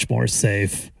in a much more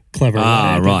safe, clever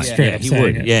way. Right. Straight up he saying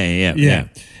would. it. Yeah.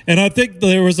 And I think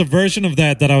there was a version of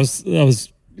that I was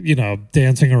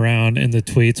dancing around in the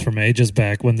tweets from ages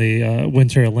back when the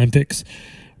Winter Olympics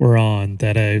were on,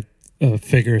 that a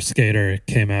figure skater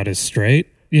came out as straight.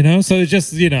 So it's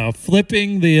just,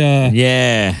 flipping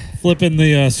the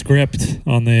script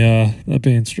on the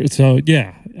being straight. So,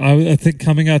 I think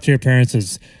coming out to your parents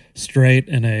as straight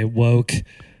in a woke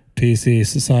PC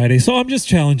society. So I'm just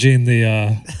challenging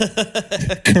the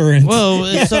current. Well,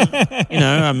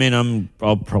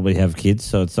 I'll probably have kids,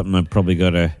 so it's something I've probably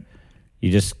got to, I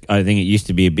think it used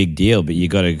to be a big deal, but you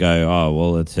got to go, oh,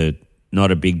 well, it's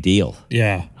not a big deal.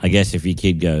 Yeah. I guess if your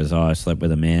kid goes, oh, I slept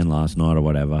with a man last night or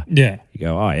whatever. Yeah. You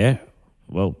go, oh, yeah,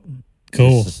 well.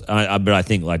 Cool. But I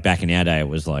think like back in our day, it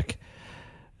was like,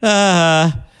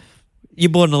 you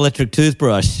bought an electric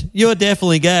toothbrush. You're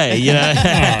definitely gay,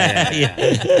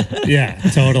 Yeah,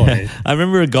 totally. I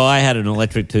remember a guy had an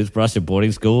electric toothbrush at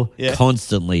boarding school,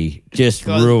 constantly just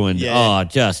ruined. Yeah. Oh,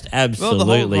 just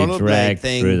absolutely dragged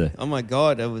through the. Oh my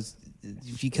God, it was.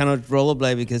 You cannot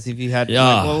rollerblade because if you had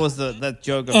what was that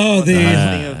joke?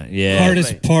 The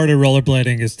hardest part of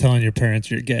rollerblading is telling your parents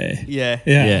you're gay. Yeah.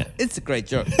 It's a great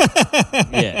joke.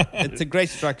 It's a great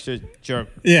structured joke.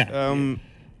 Yeah.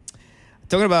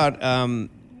 Talking about,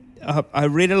 I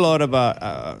read a lot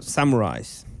about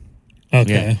samurais.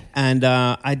 Okay. And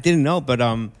I didn't know, but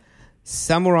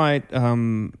samurai,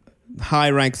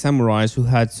 high-rank samurais who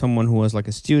had someone who was like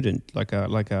a student, like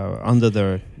a under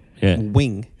their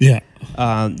wing. Yeah.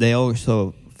 They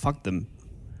also fucked them.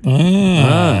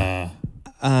 And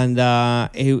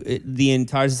the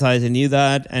entire society knew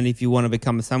that. And if you want to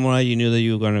become a samurai, you knew that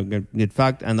you were going to get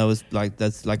fucked. And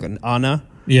that's like an honor.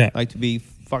 Yeah. Like to be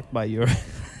fucked by your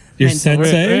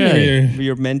sensei or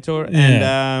your mentor.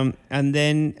 And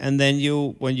then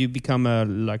you, when you become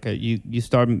you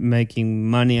start making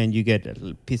money and you get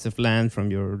a piece of land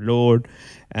from your lord,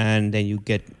 and then you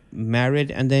get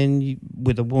married, and then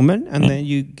with a woman, and then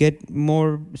you get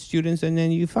more students, and then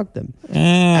you fuck them.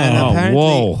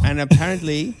 And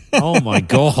apparently, oh my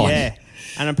God. Yeah.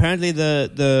 And apparently the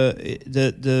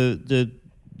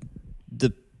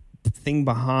thing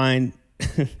behind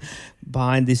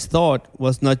this thought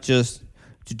was not just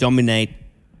to dominate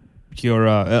your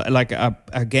like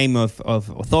a game of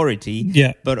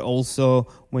authority, but also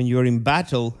when you're in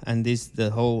battle, and the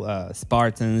whole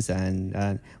Spartans,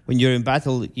 and when you're in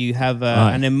battle, you have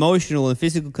an emotional and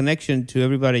physical connection to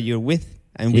everybody you're with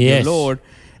and with your lord,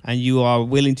 and you are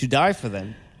willing to die for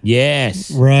them.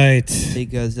 Yes, right.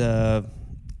 Because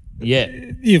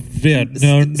you've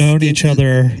known each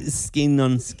other skin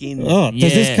on skin. Oh,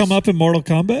 does this come up in Mortal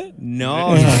Kombat?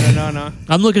 No.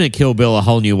 I'm looking at Kill Bill a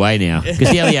whole new way now, because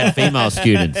he only had female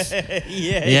students.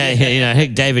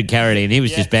 David Carradine, he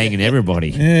was just banging everybody.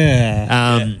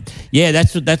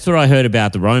 That's what I heard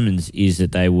about the Romans, is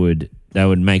that they would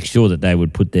make sure that they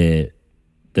would put the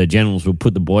generals would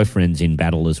put the boyfriends in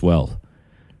battle as well,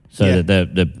 so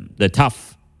that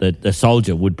the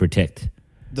soldier would protect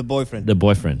the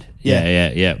boyfriend.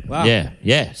 Yeah. Wow.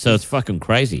 Yeah. So it's fucking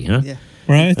crazy, huh? Yeah.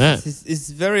 Right. It's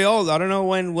very old. I don't know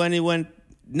when it went.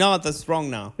 No, that's wrong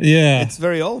now. Yeah. It's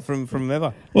very old from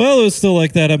ever. Well, it was still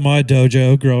like that at my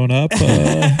dojo growing up.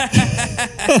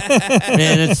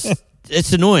 Man,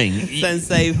 it's annoying.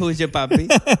 Sensei, who's your puppy?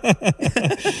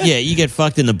 Yeah, you get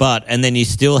fucked in the butt and then you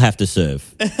still have to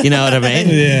serve. You know what I mean?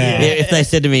 Yeah. If they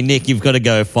said to me, Nick, you've got to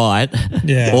go fight,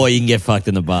 or you can get fucked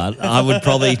in the butt, I would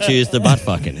probably choose the butt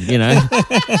fucking,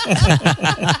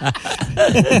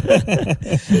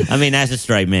 I mean, as a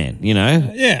straight man,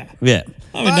 Yeah. Yeah.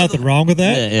 I mean, nothing wrong with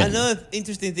that. Yeah. Another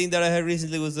interesting thing that I heard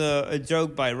recently was a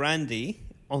joke by Randy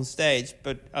on stage,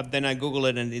 but then I Googled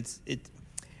it, and it's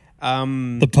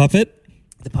the puppet?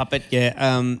 The puppet,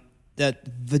 yeah. That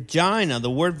vagina, the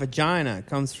word vagina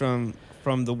comes from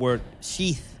the word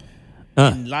sheath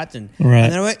in Latin. Right.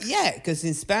 And then I went, because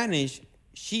in Spanish,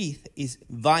 sheath is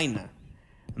vaina.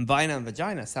 And vaina and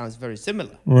vagina sounds very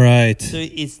similar. Right. So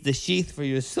it's the sheath for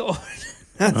your sword.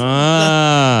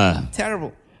 That's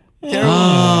terrible.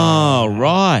 Oh,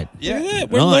 right. Yeah. Look at that.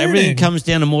 We're Oh, learning. everything comes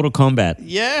down to Mortal Kombat.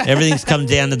 Yeah. Everything's come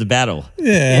down to the battle.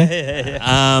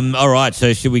 Yeah. All right.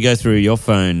 So should we go through your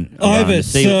phone Ivan, to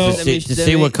see, so- to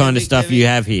see what kind of stuff you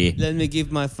have here? Let me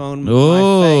give my phone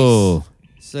Oh. my face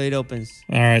so it opens.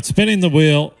 All right, spinning the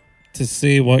wheel to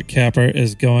see what Capper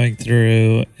is going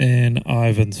through in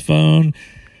Ivan's phone.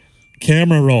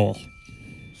 Camera roll.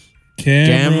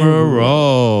 Camera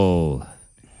roll.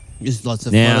 Just lots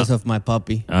of Now- photos of my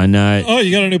puppy. I know. Oh,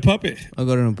 you got a new puppy. I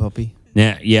got a new puppy.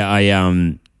 Now, yeah,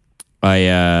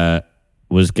 I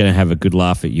was gonna have a good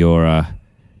laugh at your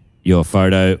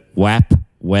photo. WAP,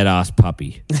 wet ass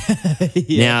puppy.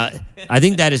 Now, I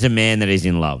think that is a man that is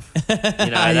in love. You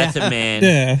know, that's a man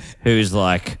Yeah. who's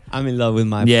like, I'm in love with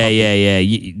my yeah,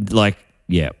 puppy.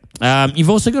 yeah. You've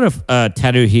also got a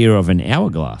tattoo here of an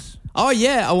hourglass. Oh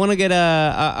yeah, I want to get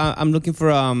I'm looking for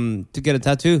to get a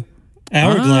tattoo.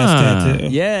 Hourglass Ah. tattoo.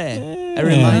 Yeah, a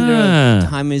reminder of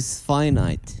time is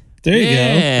finite. There you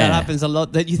Yeah. That happens a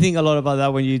lot. That you think a lot about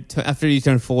that when you after you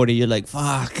turn 40, you're like,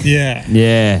 fuck. go. Yeah.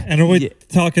 Yeah. And are we Yeah.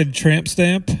 talking tramp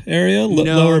stamp area?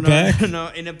 Lower back?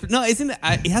 No, isn't it?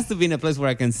 It has to be in a place where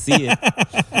I can see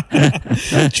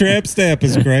it. Tramp stamp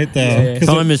is great, though. Yeah. 'Cause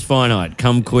Time is finite.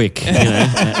 Come quick. You know?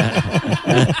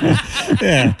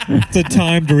 yeah. It's a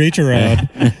timed reach around.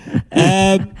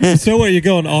 So are you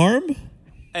going arm?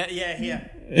 Yeah.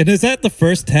 And is that the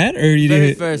first tat? Or you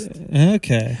Very do first.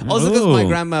 Okay. Also, because my Oh.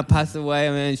 grandma passed away,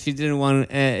 I mean, she didn't want.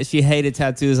 She hated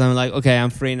tattoos. I'm like, okay, I'm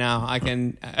free now. I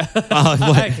can. Oh,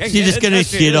 what? I can She's get just a going to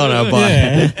tattoo. shit on her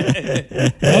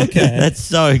bike. Yeah. Okay. That's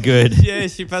so good. Yeah,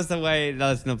 she passed away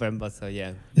last November. So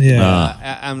yeah,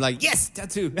 Yeah. I'm like, yes,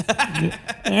 tattoo.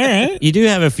 All right. You do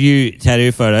have a few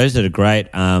tattoo photos that are great.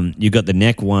 You got the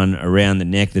neck one around the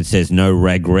neck that says "No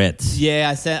regrets." Yeah,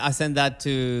 I sent that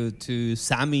to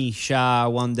Sammy Shah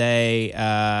one day.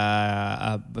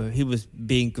 He was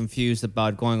being confused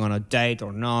about going on a date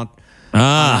or not. And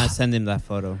I sent him that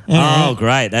photo. Oh,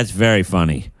 great! That's very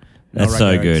funny. That's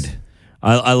so regrets. good.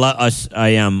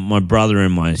 My brother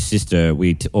and my sister,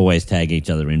 we always tag each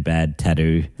other in bad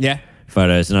tattoo Yeah.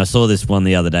 photos, and I saw this one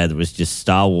the other day that was just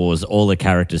Star Wars, all the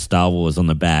characters Star Wars on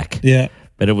the back. Yeah.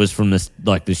 But it was from the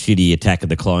shitty Attack of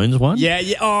the Clones one. Yeah.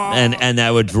 Oh. And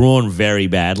they were drawn very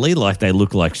badly, like they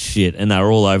look like shit, and they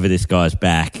were all over this guy's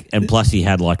back. And plus, he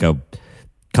had like a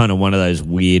kind of one of those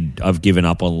weird "I've given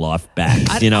up on life"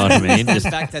 backs. You know what I mean? Just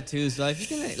back tattoos. Like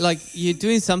you're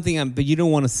doing something, but you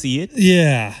don't want to see it.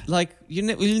 Yeah. Like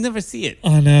you'll never see it.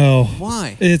 I know.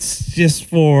 Why? It's just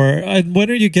for when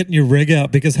are you getting your rig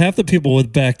out? Because half the people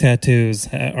with back tattoos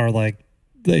are like,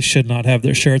 they should not have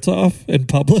their shirts off in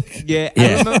public. Yeah.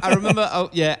 I remember.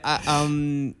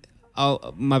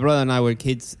 My brother and I were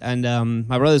kids, and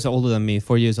my brother's older than me,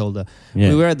 4 years older. Yeah.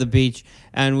 We were at the beach,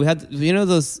 and we had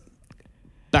those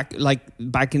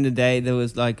back in the day. There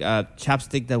was like a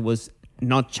chapstick that was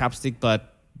not chapstick,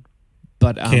 but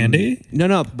Candy?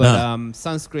 No, but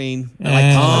sunscreen. Like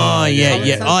Oh yeah, colored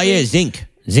yeah. Oh yeah, sunscreen.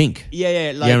 zinc. Yeah,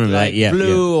 I remember that. Yeah,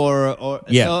 blue or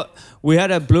Yeah. So we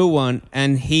had a blue one,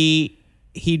 and he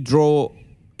drew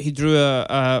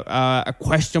a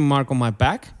question mark on my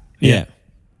back, Yeah.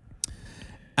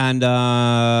 and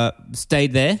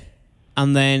stayed there.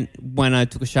 And then when I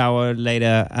took a shower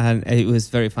later, and it was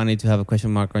very funny to have a question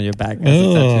mark on your back as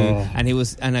a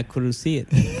tattoo, and I couldn't see it.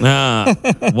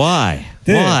 Why?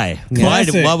 Dude, Why?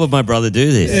 classic. Why would my brother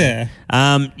do this?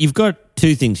 Yeah. You've got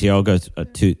two things here. I'll go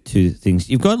two things.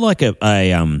 You've got like a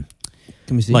Can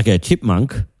we see? like a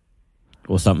chipmunk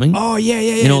or something. Oh yeah.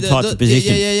 In all types of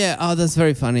positions. Yeah. Oh, that's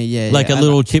very funny. Yeah, Like yeah. a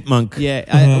little chipmunk. Yeah,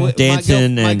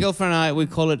 Dancing my and- girlfriend and I, we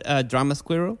call it a drama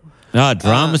squirrel.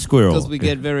 Drama squirrel.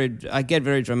 Because I get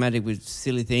very dramatic with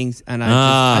silly things, and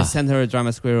Ah. I send her a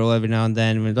drama squirrel every now and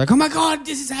then. And we're like, oh my god,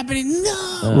 this is happening!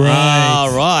 No, Right.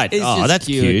 Oh, right. It's Oh, just that's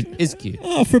cute. It's cute.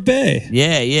 Oh, for Bay.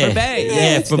 Yeah. For Bay, yeah,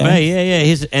 Yeah, it's for nice. Bay.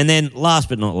 Yeah. And then last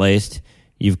but not least,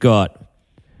 you've got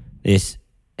this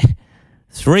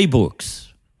 3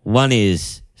 books. One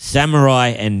is Samurai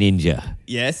and Ninja.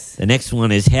 Yes, The next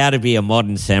one is How to Be a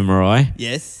Modern Samurai.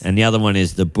 yes. And the other one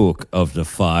is The Book of the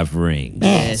 5 Rings. Oh,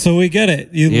 Yes. so we get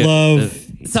it. You Yeah, love,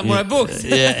 Samurai books.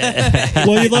 Yeah.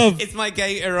 well, you love It's my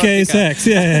gay erotica. gay sex.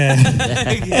 Yeah.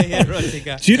 Gay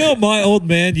erotica. Do you know my old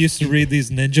man used to read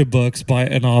these ninja books by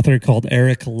an author called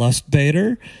Eric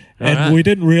Lustbader? And Alright. we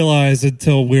didn't realize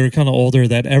until we were kind of older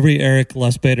that every Eric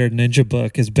Lustbader ninja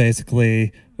book is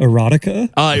basically erotica.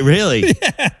 Oh, really?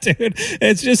 Yeah, dude.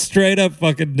 It's just straight up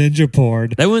fucking ninja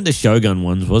porn. They weren't the Shogun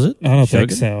ones, was it? I don't Shogun?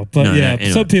 think so. But No, yeah,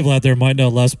 anyway. some people out there might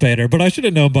know Lustbader, but I should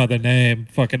have known by the name,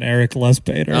 fucking Eric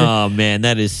Lustbader. Oh, man,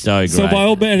 that is so great. So my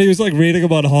old man, he was like reading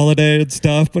about Holiday and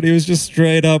stuff, but he was just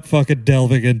straight up fucking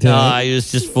delving into it. He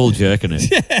was just full jerking it.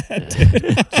 Yeah,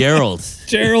 dude. Gerald.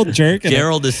 Gerald jerking it.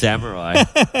 Gerald the samurai.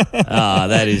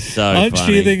 That is so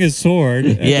Unsheathing funny. his sword.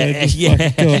 And Yeah, then just yeah.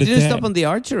 fucking go He to didn't town. stop on the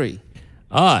archery.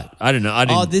 Oh, I don't know. I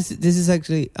didn't. Oh, this is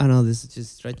actually. I know this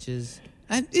just stretches.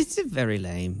 And it's very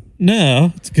lame.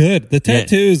 No, it's good. The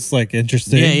tattoo's like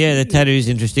interesting. Yeah, the tattoo's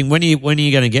interesting. When are you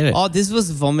going to get it? Oh, this was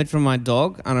vomit from my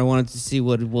dog, and I wanted to see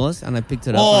what it was, and I picked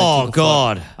it up. Oh, and I took a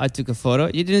God. photo. I took a photo.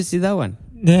 You didn't see that one.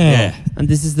 No. Yeah. And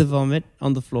this is the vomit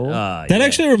on the floor. That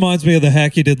actually reminds me of the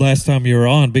hack you did last time you were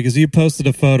on, because you posted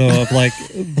a photo of like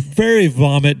very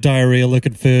vomit diarrhea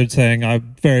looking food saying,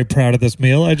 I'm very proud of this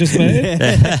meal I just made.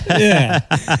 Yeah.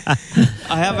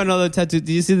 I have another tattoo.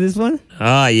 Do you see this one?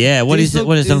 Oh, yeah. What is it?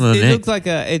 What is on the It neck? looks like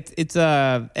it's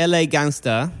a LA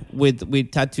gangster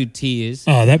with tattooed tears.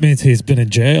 Oh, that means he's been in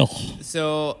jail.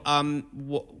 So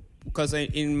because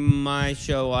in my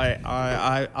show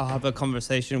I have a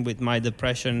conversation with my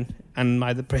depression, and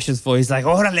my depression's voice like,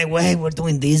 "Órale, güey, we're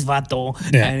doing this, vato."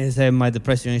 Yeah. And he said my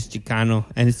depression is Chicano,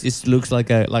 and it just looks like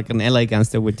an LA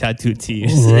gangster with tattooed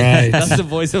tears. Right. That's the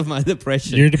voice of my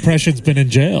depression. Your depression's been in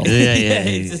jail. Yeah.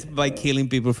 It's just by killing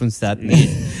people from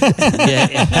sadness.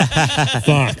 yeah.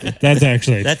 Fuck. That's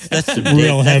actually That's some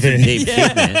real deep, heavy. That's some deep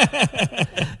shit,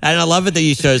 man. And I love it that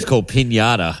your show's called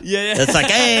Pinata. Yeah. It's like,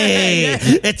 hey,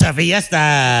 it's a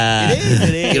fiesta.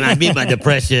 It is. Can I beat my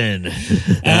depression?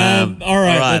 All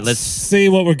right, let's see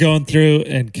what we're going through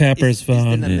in Capper's It's the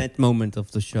phone. Nanette moment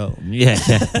of the show. Yeah.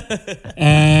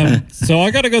 So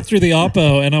I got to go through the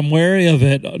Oppo, and I'm wary of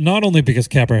it, not only because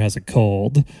Capper has a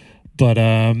cold, but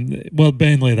well,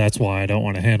 mainly that's why I don't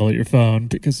want to handle your phone,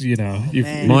 because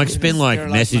man. Mike's been like They're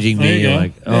like messaging there you me go.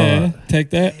 like, Yeah, take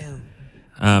that.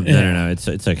 no,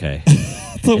 it's okay.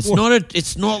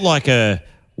 It's not like a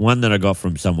one that I got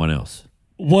from someone else.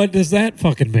 What does that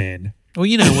fucking mean? Well,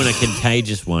 you know when a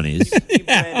contagious one is.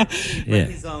 Yeah.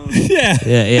 Yeah.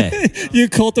 Yeah. You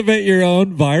cultivate your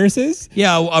own viruses?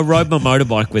 Yeah, I rode my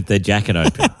motorbike with the jacket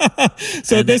open.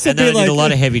 So this would and then be I like did a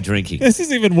lot of heavy drinking this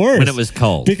is even worse when it was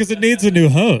cold. because it needs a new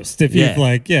host. If Yeah.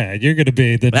 you've you're going to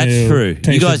be the That's new true. You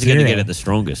patient guys are going to zero. get it the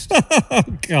strongest. Oh,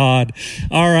 God.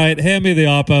 All right. Hand me the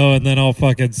Oppo, and then I'll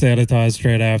fucking sanitize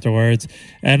straight afterwards.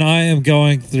 And I am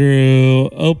going through,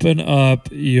 open up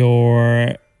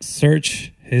your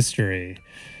search history.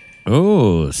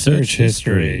 Oh, Search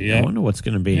history, I yep. wonder what's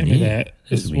going to be in Hand me here. that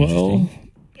This as will be well.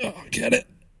 interesting. Oh, get it.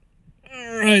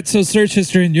 All right. So search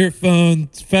history in your phone.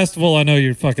 Festival, I know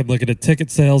you're fucking looking at ticket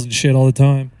sales and shit all the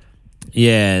time.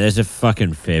 Yeah, there's a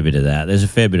fucking fair bit of that. There's a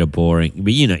fair bit of boring.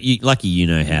 But lucky you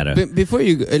know how to. Before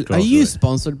you go, are Scroll you through it.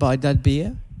 sponsored by that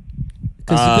beer?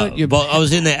 Because you got your. Well, I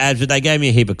was in their ads, but they gave me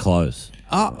a heap of clothes.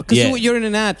 Because Yeah. you're in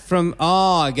an ad from.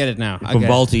 Oh, I get it now. From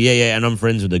Balti, yeah, and I'm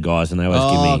friends with the guys, and they always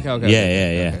give me, okay,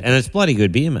 yeah, and it's bloody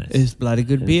good beer, mate. It's bloody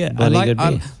good beer. bloody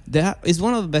good beer. It's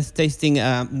one of the best tasting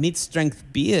mid-strength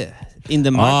beer in the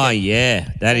Oh market. yeah,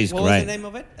 that is What great. was the name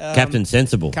of it? Captain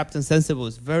Sensible. Captain Sensible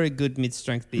is very good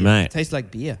mid-strength beer. Mate. It tastes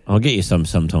like beer. I'll get you some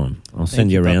sometime. I'll send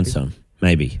you, you around puppy. some,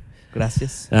 maybe.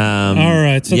 Gracias. All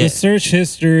right. So yeah. the search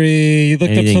history, you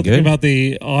looked Anything up something good? about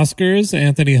the Oscars,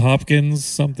 Anthony Hopkins,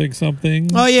 something.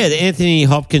 Oh yeah, the Anthony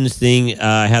Hopkins thing.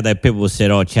 How people said,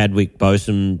 Chadwick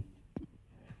Boseman.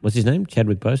 What's his name?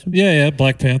 Chadwick Boseman. Yeah,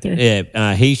 Black Panther.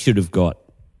 Yeah, he should have got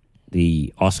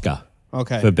the Oscar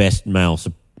Okay. for best male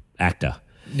actor,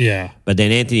 Yeah. but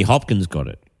then Anthony Hopkins got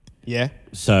it. Yeah.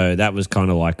 So that was kind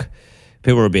of like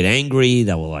people were a bit angry.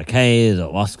 They were like, "Hey, the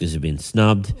Oscars have been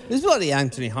snubbed." This is bloody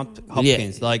Anthony Hopkins. Yeah.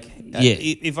 Like, Yeah.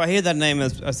 if I hear that name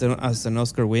as an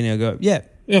Oscar winner, I go, yeah.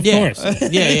 Of Yeah. course.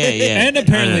 Yeah. And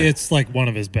apparently it's like one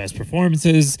of his best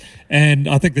performances. And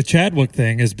I think the Chadwick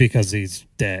thing is because he's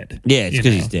dead. Yeah, it's you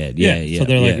 'cause know? he's dead. Yeah, So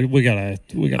they're yeah. like, we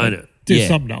I gotta know. do Yeah.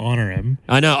 something to honor him.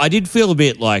 I know. I did feel a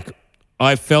bit like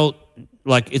I felt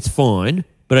like it's fine,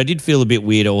 but I did feel a bit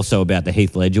weird also about the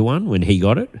Heath Ledger one when he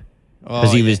got it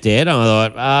because he was dead. I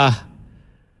thought,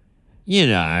 you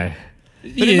know,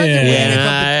 But imagine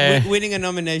Yeah. winning a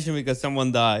nomination because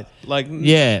someone died. Like,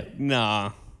 yeah,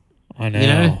 nah. I know. you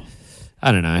know,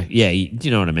 I don't know. Yeah, do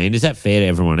you know what I mean? Is that fair to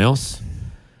everyone else?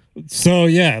 So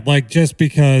yeah, like just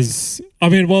because I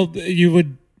mean, well, you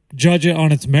would judge it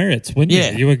on its merits, wouldn't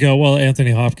Yeah. you? You would go, well,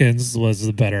 Anthony Hopkins was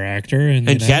the better actor. And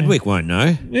you know, Chadwick won't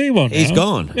know. he won't know. He's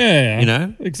gone. Yeah. You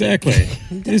know? Exactly.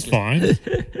 He's fine.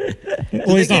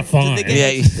 Well, he's not fine.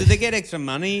 Did they get extra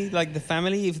money, like the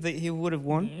family, if he would have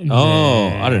won? Oh,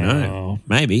 I don't know.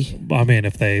 Maybe. I mean,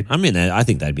 if they... I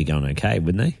think they'd be going okay,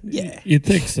 wouldn't they? Yeah. You'd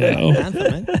think so.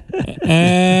 Anthem,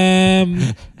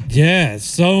 man. Yeah,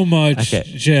 so much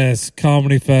just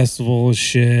comedy festival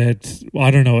shit. I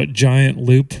don't know, Giant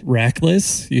Loop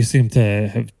Reckless. You seem to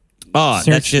have Oh,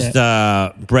 that's just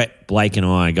Brett, Blake and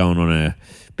I going on a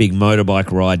big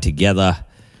motorbike ride together.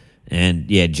 And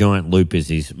yeah, Giant Loop is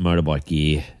his motorbike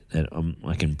gear that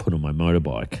I can put on my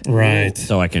motorbike. Right.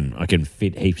 So I can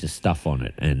fit heaps of stuff on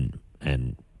it and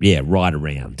ride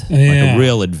around. Yeah. Like a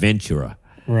real adventurer.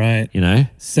 Right. You know?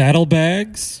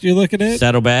 Saddlebags, you look at it?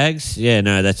 Saddlebags? Yeah,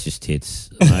 no, that's just tits.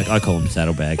 I call them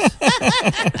saddlebags.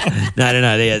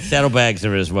 No. Yeah, saddlebags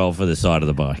are as well for the side of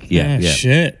the bike. Yeah.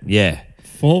 Shit. Yeah.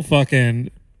 Full fucking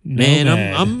Man,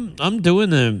 nomad. I'm doing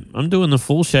the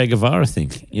full Che Guevara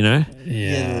thing, you know?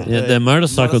 Yeah. The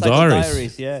motorcycle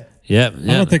diaries. Yeah. Yeah. I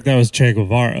don't think that was Che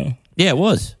Guevara. Yeah, it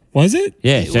was. Was it?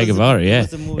 Yeah, Che Guevara, yeah.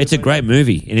 It's a great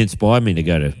movie. It inspired me to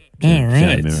go to All right.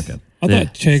 South America. I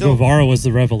thought Che Guevara was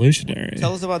the revolutionary.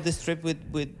 Tell us about this trip with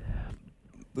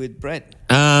Brett.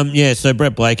 So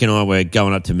Brett Blake and I were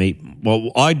going up to meet.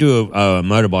 Well, I do a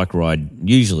motorbike ride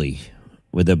usually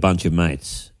with a bunch of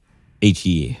mates each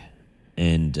year,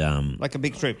 and Like a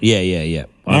big trip. Yeah.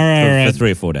 All right. For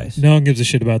 3 or 4 days. No one gives a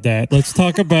shit about that. Let's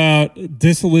talk about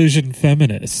Disillusioned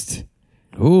Feminist.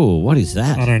 Ooh, what is I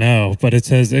that? don't know, but it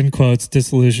says in quotes,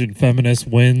 Disillusioned Feminist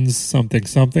wins something.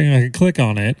 I could click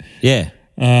on it. Yeah.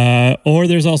 Or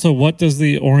there's also, what does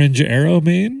the orange arrow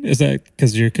mean? Is that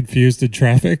because you're confused in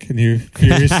traffic and you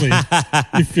furiously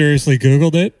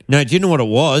Googled it? No, do you know what it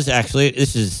was? Actually,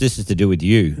 this is to do with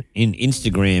you. In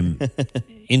Instagram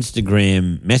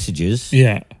messages,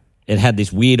 Yeah. it had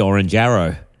this weird orange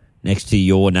arrow next to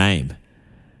your name.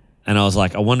 And I was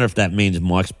like, I wonder if that means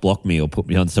Mike's blocked me or put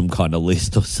me on some kind of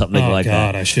list or something like that.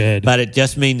 Oh, God, I should. But it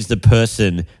just means the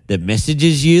person that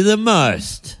messages you the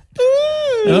most.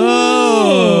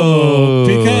 Oh,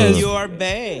 because You are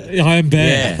bae. I'm bae.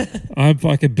 Yeah. I'm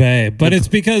fucking bae. But it's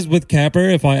because with Capper,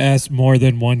 if I ask more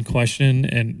than one question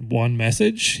and one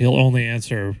message, he'll only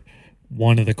answer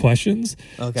one of the questions.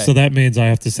 Okay. So that means I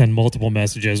have to send multiple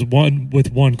messages, one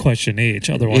with one question each.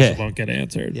 Otherwise, Yeah. it won't get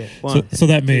answered. Yeah. So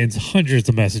that means hundreds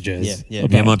of messages. Yeah.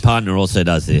 about- Yeah, my partner also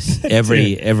does this.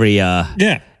 Every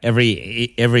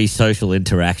social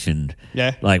interaction.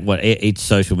 Yeah. Like each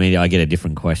social media, I get a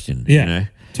different question. Yeah. You know?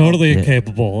 Totally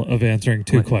incapable of answering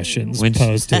two questions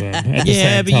posed to him at the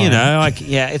Yeah, same but time. you know,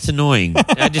 it's annoying.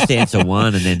 I just answer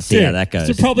one and then see how that goes.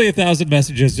 So probably 1,000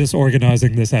 messages just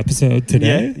organizing this episode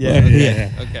today.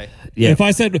 Yeah. Okay. Yeah. If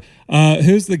I said,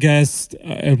 who's the guest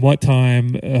and what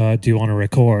time do you want to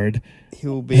record?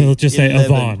 He'll just say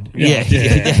 11. Yvonne.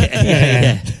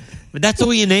 Yeah. But that's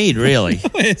all you need, really.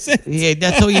 Is it? Yeah,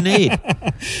 that's all you need.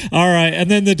 All right.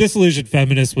 And then the Disillusioned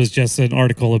Feminist was just an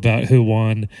article about who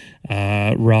won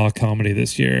Raw Comedy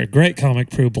this year. Great comic,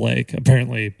 Prue Blake.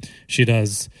 Apparently, she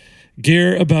does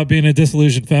gear about being a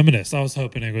disillusioned feminist. I was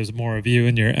hoping it was more of you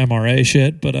and your MRA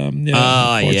shit, but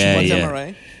unfortunately. What's Yeah.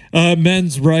 MRA?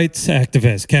 Men's rights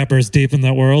activist. Capper's deep in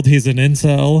that world. He's an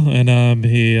incel, and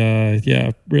he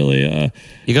really.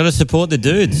 You got to support the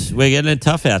dudes. We're getting it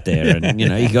tough out there, and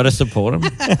you got to support them.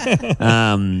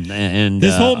 And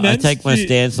This whole I men's, take my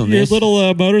stance on your this.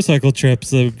 little motorcycle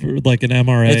trips, like an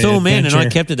MRA. It's all men, and I adventure.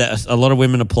 kept it. A lot of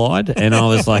women applied, and I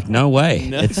was like, "No way!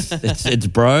 It's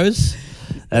bros,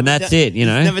 and that's it." You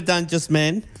know, Never done just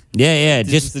men. yeah.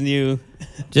 This is the new.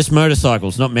 Just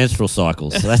motorcycles, not menstrual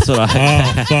cycles. That's what I.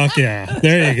 Oh, fuck yeah.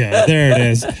 There you go. There it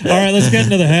is. All right, let's get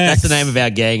into the hacks. That's the name of our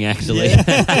gang, actually. All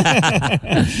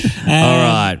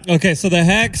right. Okay, so the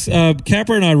hacks,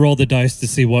 Capper and I rolled the dice to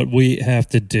see what we have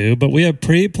to do, but we have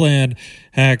pre-planned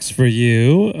hacks for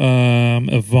you.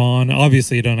 Yvonne,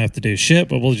 obviously you don't have to do shit,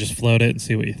 but we'll just float it and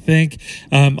see what you think.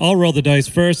 I'll roll the dice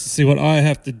first to see what I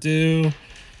have to do.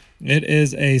 It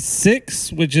is a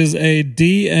 6, which is a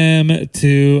DM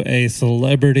to a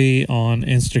celebrity on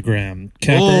Instagram.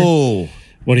 Capper, Oh,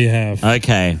 what do you have?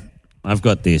 okay. I've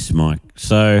got this, Mike.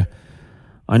 So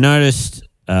I noticed,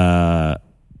 and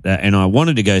I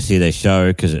wanted to go see their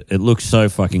show because it looks so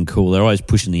fucking cool. They're always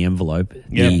pushing the envelope.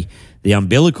 Yep. The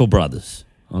Umbilical Brothers.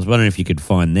 I was wondering if you could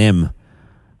find them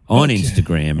on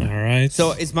Instagram. All right.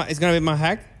 So it's gonna be my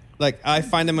hack. Like I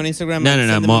find them on Instagram.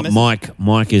 No.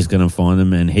 Mike is going to find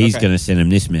them, and he's going to send him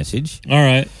this message. All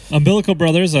right, Umbilical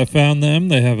Brothers. I found them.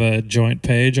 They have a joint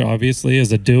page, obviously,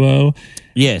 as a duo.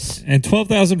 Yes, and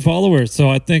 12,000 followers. So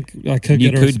I think I could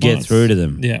get a response. Get through to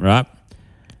them. Yeah, right.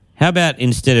 How about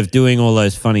instead of doing all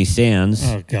those funny sounds?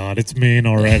 Oh God, it's mean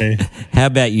already. How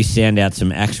about you sound out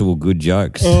some actual good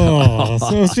jokes? Oh,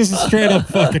 so it's just a straight up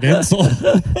fucking insult.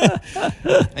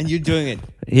 And you're doing it.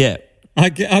 Yeah.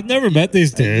 I've never met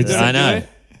these dudes. I know.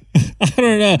 I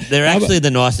don't know. They're actually the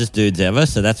nicest dudes ever,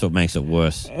 so that's what makes it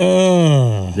worse.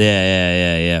 Yeah.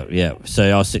 So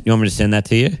you want me to send that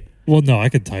to you? Well, no, I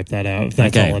could type that out if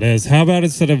that's all it is. How about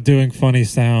instead of doing funny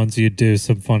sounds, you do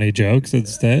some funny jokes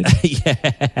instead? Yeah.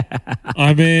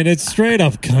 I mean, it's straight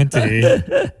up cunty.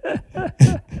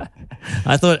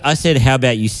 I said, how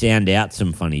about you sound out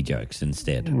some funny jokes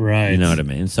instead? Right. You know what I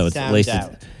mean? So it's sound at least,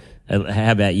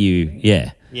 how about you,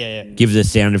 Yeah. give the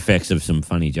sound effects of some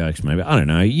funny jokes maybe. I don't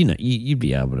know. You'd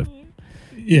be able to.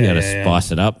 You got to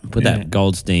spice it up. Put that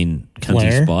Goldstein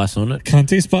cunty spice on it.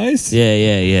 Cunty spice?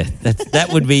 Yeah. That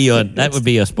would be your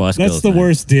Spice Girls. That's the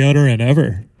worst deodorant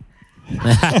ever.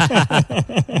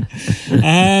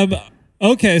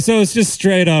 Okay, so it's just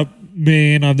straight up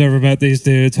mean. I've never met these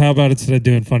dudes. How about instead of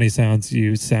doing funny sounds,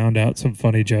 you sound out some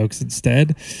funny jokes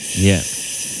instead? Yeah.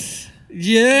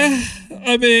 Yeah.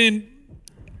 I mean,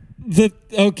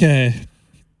 okay.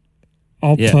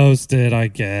 I'll post it, I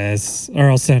guess, or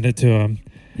I'll send it to him.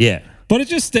 Yeah. But it's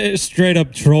just straight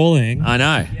up trolling. I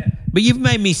know. Yeah. But you've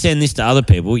made me send this to other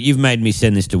people. You've made me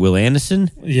send this to Will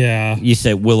Anderson. Yeah. You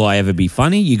say, will I ever be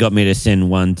funny? You got me to send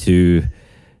one to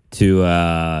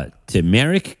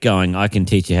Merrick going, I can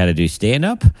teach you how to do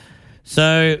stand-up.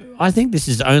 So I think this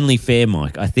is only fair,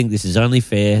 Mike. I think this is only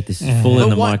fair. This is full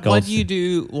in the Mike. What do you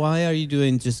do? Why are you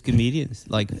doing just comedians,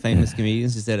 like famous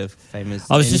comedians, instead of famous?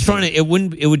 I was just trying to.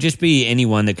 It would just be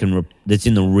anyone that can that's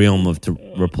in the realm of to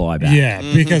reply back. Yeah,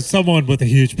 because someone with a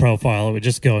huge profile would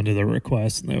just go into the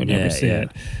request and they would never see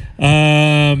it.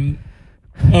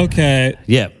 Okay.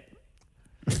 Yeah.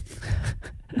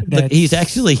 But he's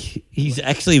actually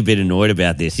a bit annoyed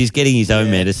about this. He's getting his own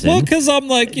medicine. Well, because I'm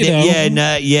like, and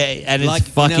it's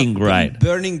fucking great.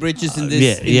 Burning bridges in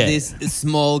this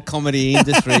small comedy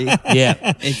industry.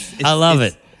 Yeah, I love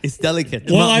it. It's delicate.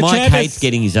 Well, Mike hates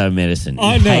getting his own medicine.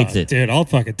 He hates it, dude. I'll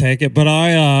fucking take it. But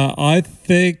I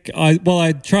think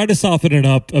I try to soften it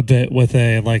up a bit with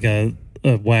a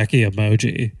wacky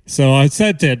emoji. So I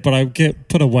sent it, but I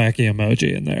put a wacky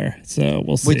emoji in there. So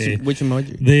we'll see. Which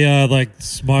emoji? The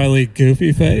smiley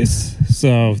goofy face.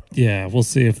 So yeah, we'll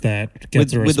see if that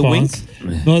gets a response. With the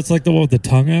wink? No, it's like the one with the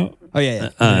tongue out. Oh yeah.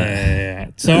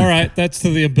 Yeah. So all right, that's to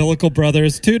the Umbilical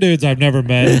Brothers. Two dudes I've never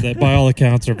met that by all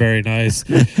accounts are very nice.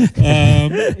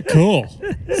 Cool.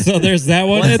 So there's that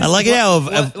one. I like it how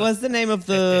what's the name of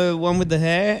the one with the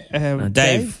hair?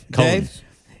 Dave Collins.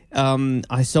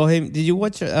 I saw him. Did you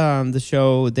watch the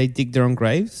show They Dig Their Own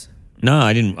Graves? No,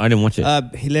 I didn't watch it.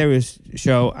 Hilarious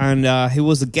show, and he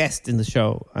was a guest in the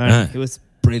show, and he was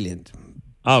brilliant.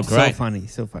 Oh, great!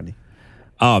 So funny.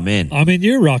 Oh man! I mean,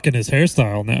 you're rocking his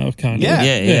hairstyle now, kind of.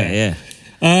 Yeah.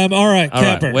 All right,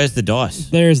 Capper. Right, where's the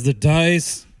dice? There's the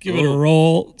dice. Give it a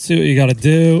roll. See what you got to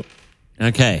do.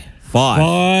 Okay.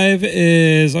 5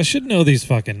 is, I should know these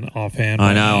fucking offhand.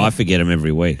 I know, I forget them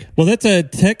every week. Well, that's a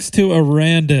text to a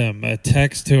random.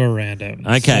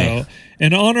 Okay. So,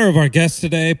 in honor of our guest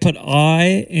today, put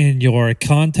I in your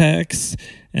contacts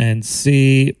and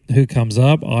see who comes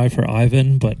up. I for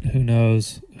Ivan, but who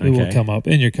knows who will come up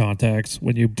in your contacts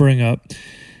when you bring up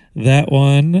that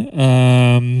one.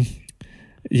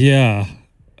 Yeah.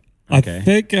 Okay. I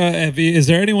think, is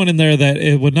there anyone in there that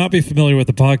it would not be familiar with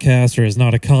the podcast or is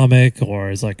not a comic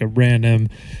or is like a random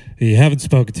you haven't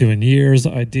spoken to in years,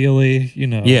 ideally, you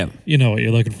know what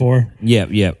you're looking for? Yeah.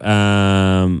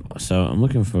 So I'm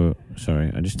looking for,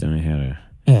 sorry, I just don't know how to.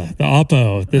 The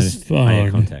Oppo, this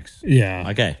phone. Contacts. Yeah.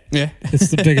 Okay. Yeah. It's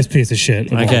the biggest piece of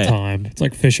shit of all time. It's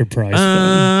like Fisher Price.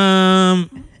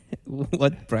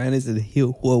 What brand is it?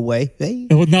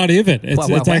 Huawei? Well, not even.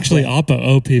 It's actually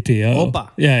Oppo. OPPO. Oppo.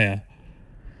 Yeah.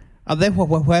 Are they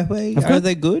Huawei? Are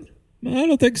they good? I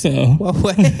don't think so.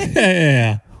 Huawei.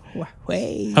 Yeah.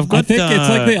 Huawei. I think it's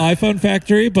like the iPhone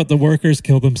factory, but the workers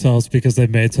killed themselves because they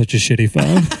made such a shitty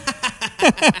phone.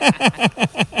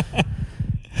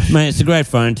 Mate, it's a great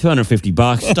phone.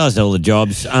 $250 does all the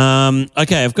jobs.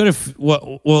 Okay, I've got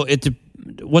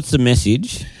what's the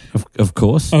message? Of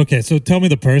course. Okay, so tell me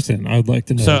the person. I would like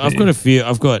to know. So I've got a few.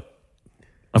 I've got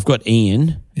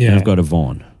Ian. Yeah. And I've got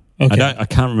Yvonne. Okay. I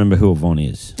can't remember who Yvonne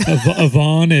is.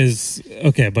 Yvonne is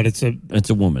okay, but it's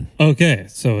a woman. Okay,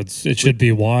 so it should be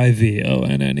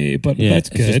Yvonne, but that's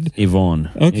good. Just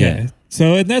Yvonne. Okay. Yeah.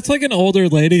 So, and that's like an older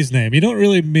lady's name. You don't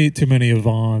really meet too many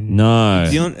Yvonne. No.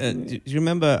 Do you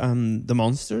remember the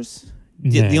Monsters?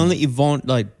 No. The only Yvonne,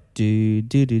 like, do.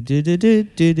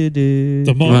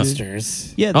 The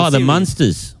Monsters. Yeah. The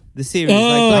Munsters. The series. Oh,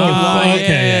 like and white. okay.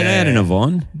 They had an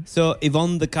Yvonne. So,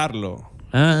 Yvonne de Carlo.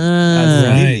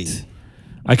 Right.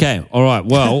 Okay. All right.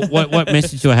 Well, what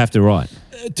message do I have to write?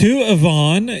 To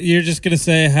Yvonne, you're just going to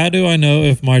say, how do I know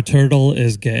if my turtle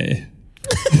is gay?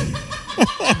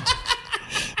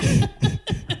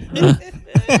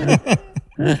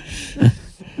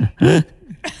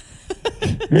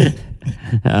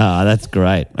 That's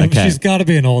great. Okay. She's got to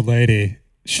be an old lady.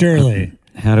 Surely.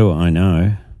 How do I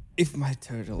know If my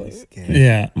turtle is gay.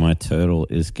 Yeah. my turtle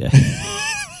is gay?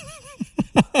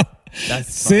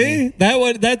 That's See?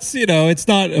 That's, it's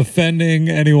not offending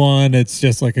anyone. It's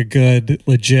just like a good,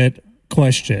 legit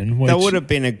question. That would have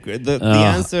been a good the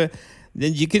answer.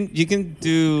 Then you can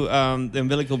do the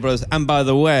umbilical brothers. And by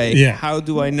the way, how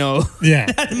do I know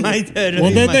that my turtle?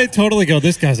 Well, then they totally go,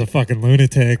 this guy's a fucking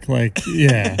lunatic. Like,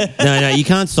 yeah. No, you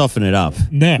can't soften it up.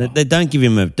 No. They don't give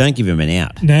him an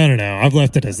out. No. I've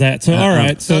left it as that. So, all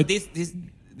right. So this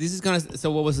is gonna.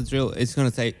 So what was the drill? It's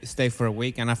gonna stay for a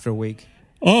week, and after a week.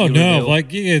 Oh no!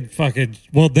 Like you could fucking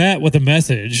that with a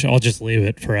message. I'll just leave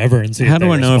it forever and see. How if do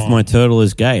they I know if respond. my turtle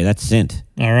is gay? That's sent.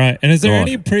 All right. And is there God.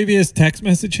 any previous text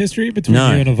message history between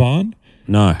No. you and Yvonne?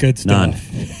 No. Good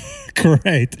stuff. None.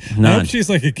 Great. None. I hope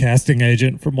she's like a casting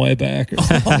agent from way back. Or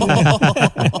something.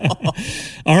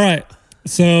 All right.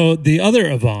 So the other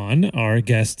Yvonne, our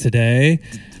guest today.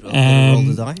 Roll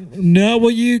the die? No,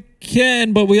 well, you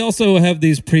can, but we also have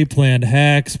these pre-planned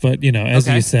hacks. But as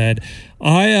you said,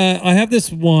 I have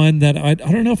this one that I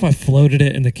don't know if I floated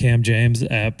it in the Cam James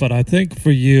app, but I think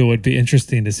for you it would be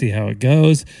interesting to see how it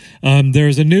goes.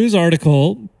 There's a news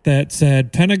article that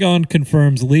said Pentagon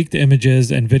confirms leaked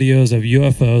images and videos of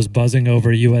UFOs buzzing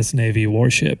over U.S. Navy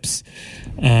warships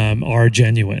are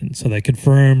genuine. So they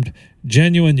confirmed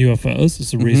genuine UFOs. This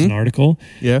is a recent article.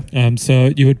 Yeah.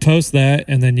 So you would post that,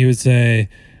 and then you would say,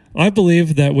 I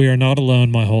believe that we are not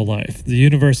alone my whole life. The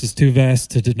universe is too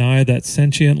vast to deny that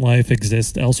sentient life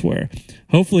exists elsewhere.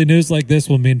 Hopefully news like this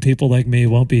will mean people like me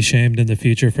won't be shamed in the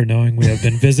future for knowing we have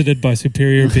been visited by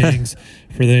superior beings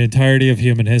for the entirety of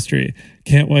human history.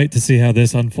 Can't wait to see how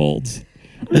this unfolds.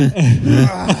 I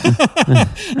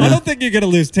don't think you're going to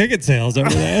lose ticket sales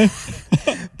over there.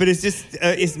 But it's just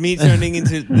it's me turning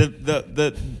into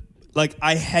the like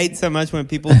I hate so much when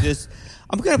people just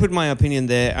I'm gonna put my opinion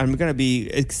there. I'm gonna be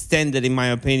extended in my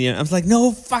opinion. I was like,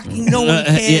 no fucking no one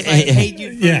cares. I hate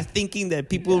you for thinking that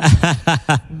people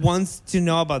wants to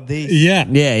know about this.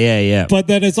 Yeah. But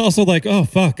then it's also like, oh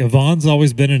fuck, Yvonne's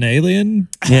always been an alien.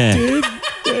 Yeah. Dude.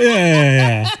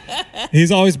 Yeah.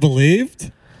 He's always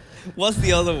believed. What's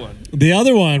the other one? The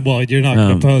other one, well, you're not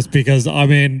going to post because, I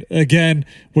mean, again,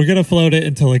 we're going to float it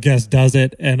until a guest does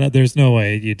it, and there's no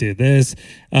way you do this.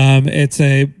 It's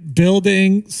a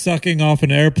building sucking off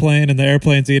an airplane, and the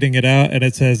airplane's eating it out, and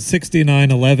it says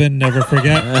 6911, never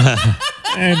forget.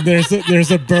 And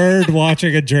there's a bird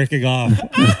watching and jerking off.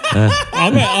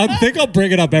 I think I'll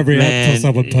bring it up every up until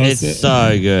someone posts it. It's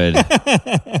so good.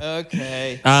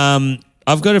 Okay.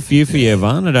 I've got a few for you,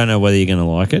 Yvonne. I don't know whether you're going to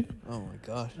like it. Oh my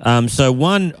gosh. So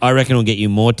one, I reckon will get you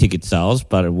more ticket sales,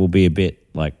 but it will be a bit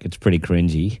like it's pretty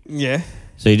cringy. Yeah.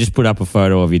 So you just put up a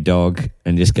photo of your dog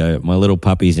and just go, my little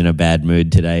puppy's in a bad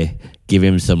mood today. Give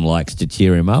him some likes to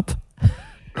cheer him up.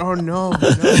 Oh no.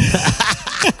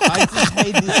 I just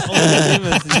hate this whole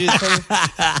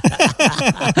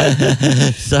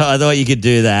So I thought you could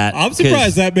do that. I'm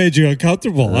surprised that made you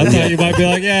uncomfortable. I thought you might be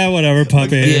like, yeah, whatever,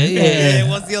 puppy. Yeah.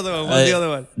 What's the other one? The other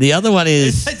one? The other one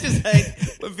is... I just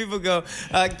hate when people go,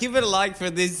 give it a like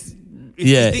for this. If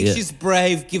you think she's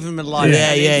brave, give him a like.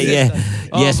 Yeah.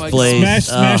 Yes, please.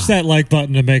 Smash that like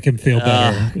button to make him feel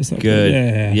better.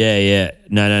 Good. Yeah.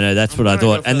 No. That's what I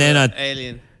thought. And then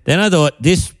I thought,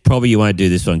 this probably you won't do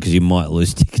this one because you might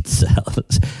lose ticket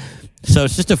sales. So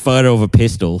it's just a photo of a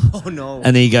pistol. Oh, no.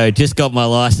 And then you go, just got my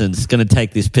license, going to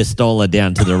take this pistola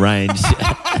down to the range.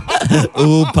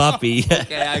 Ooh, puppy.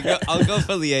 Okay, I'll go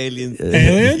for the aliens.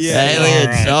 Aliens? Yeah. Aliens.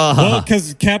 Right. Oh. Well,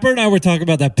 because Capper and I were talking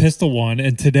about that pistol one,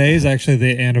 and today is actually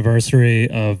the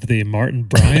anniversary of the Martin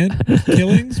Bryant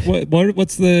killings.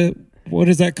 What's the what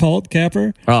is that called,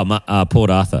 Capper? Port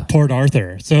Arthur. Port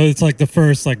Arthur. So it's like the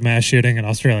first like mass shooting in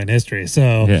Australian history.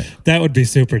 So that would be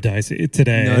super dicey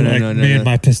today. Me and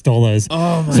my pistolas.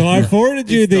 Oh my so I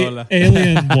forwarded you the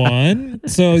Alien one.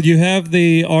 So you have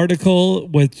the article,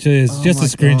 which is just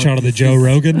a screenshot of the Joe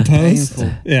Rogan post.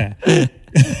 Painful. Yeah.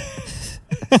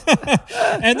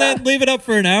 And then leave it up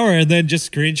for an hour and then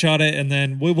just screenshot it and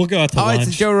then we'll go out to lunch.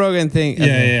 It's a Joe Rogan thing.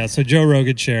 Yeah. So Joe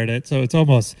Rogan shared it. So it's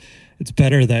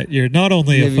better that you're not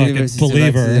only a fucking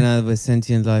believer. With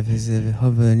sentient life is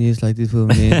hope news like this will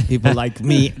mean people like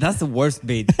me. That's the worst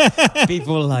bit.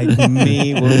 People like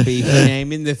me will be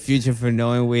shamed in the future for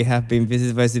knowing we have been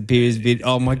visited by superiors. Bit.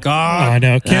 Oh my god! I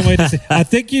know. Can't wait to see. I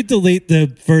think you delete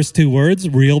the first two words,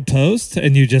 real post,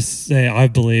 and you just say I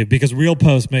believe because real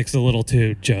post makes it a little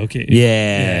too jokey.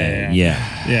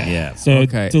 Yeah. So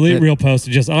delete real post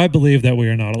and just I believe that we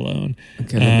are not alone.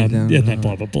 Okay. And then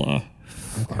blah blah blah.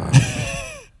 Okay.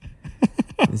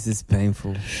 This is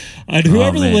painful. And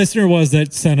whoever the listener was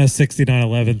that sent us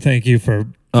 6911, thank you for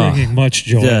bringing much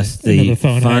joy just into the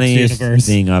phone funniest universe.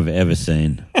 Thing I've ever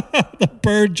seen. The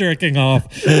bird jerking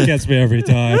off gets me every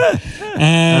time.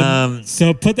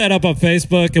 So put that up on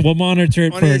Facebook and we'll monitor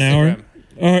it for an hour.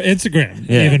 Or Instagram,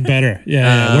 even better.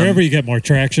 Yeah, wherever you get more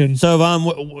traction. So,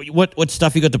 what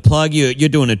stuff you got to plug? You're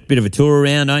doing a bit of a tour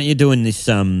around, aren't you? Doing this.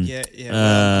 I'm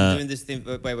doing this thing.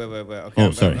 Wait.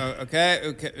 Okay. Sorry.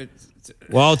 Okay.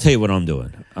 Well, I'll tell you what I'm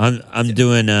doing. I'm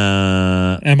doing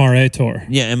MRA tour.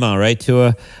 Yeah, MRA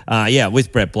tour.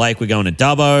 With Brett Blake, we're going to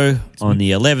Dubbo on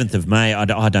the 11th of May. I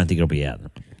don't think it'll be out.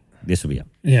 This will be out.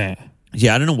 Yeah.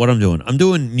 Yeah, I don't know what I'm doing. I'm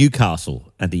doing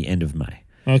Newcastle at the end of May.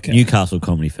 Okay. Newcastle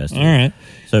Comedy Festival. All right.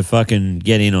 So fucking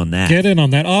get in on that. Get in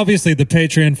on that. Obviously, the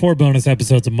Patreon, 4 bonus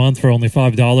episodes a month for only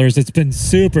 $5. It's been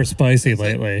super spicy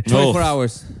lately. 24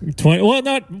 hours. 20. Well,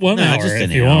 not 1 hour just if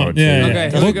an you hour want. or two. Yeah. Okay,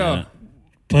 here we go.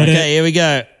 Here we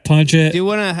go. Punch it. Do you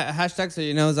want a hashtag so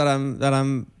you know that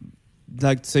I'm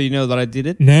like so you know that I did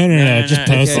it? No. Just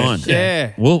post fine. it.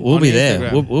 Yeah. We'll be there.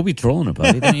 Instagram. We'll be trolling it,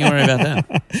 buddy. Don't you worry about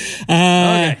that.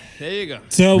 Okay, there you go.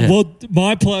 So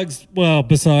my plugs, well,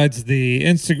 besides the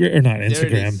Instagram, or not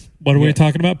Instagram, what are we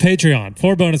talking about? Patreon.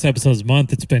 4 bonus episodes a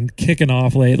month. It's been kicking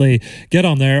off lately. Get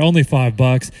on there. Only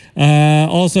 $5.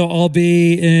 Also, I'll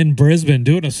be in Brisbane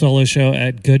doing a solo show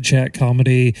at Good Chat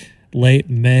Comedy late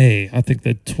May. I think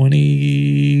the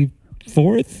 24th.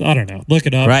 I don't know. Look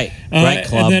it up. Right. Great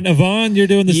club. And then Yvonne, you're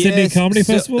doing the Sydney Comedy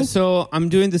Festival? So I'm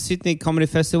doing the Sydney Comedy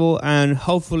Festival and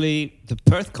hopefully the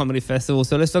Perth Comedy Festival.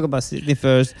 So let's talk about Sydney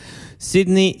first.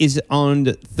 Sydney is on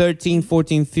the 13th,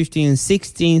 14th, 15th, and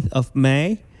 16th of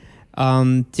May.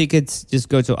 Tickets, just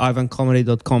go to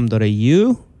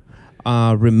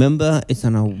ivancomedy.com.au. Remember, it's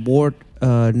an award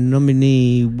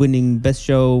nominee winning best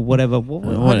show, whatever.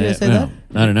 How do you say that?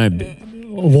 I don't know.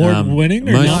 Award winning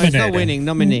or nominated? It's not winning.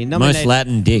 Nominated. Most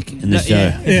Latin dick in the show.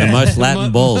 Yeah. The most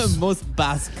Latin balls. Most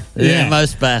Basque.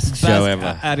 Most Basque show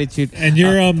ever. Attitude. And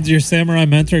your samurai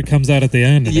mentor comes out at the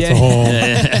end. And it's a whole.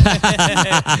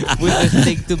 With a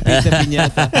stick to beat the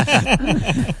piñata.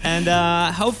 And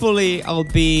hopefully I'll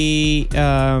be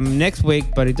next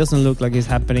week, but it doesn't look like it's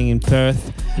happening in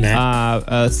Perth.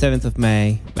 7th of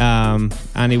May.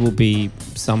 And it will be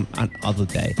some other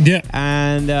day. Yeah.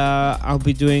 And I'll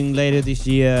be doing later this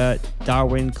year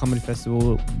Darwin Comedy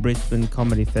Festival, Brisbane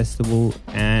Comedy Festival,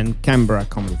 and Canberra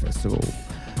Comedy Festival.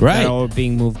 Great. They're all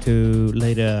being moved to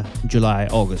later July,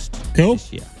 August. Cool.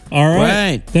 This year. All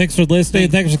right. Great. Thanks for listening.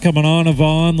 Thanks for coming on,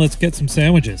 Yvonne. Let's get some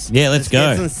sandwiches. Yeah, let's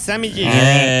go. Get some sandwiches. All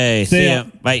Hey, right. see See ya. ya.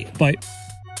 Bye. Bye.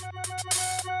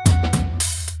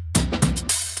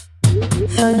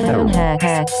 Phone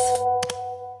hacks.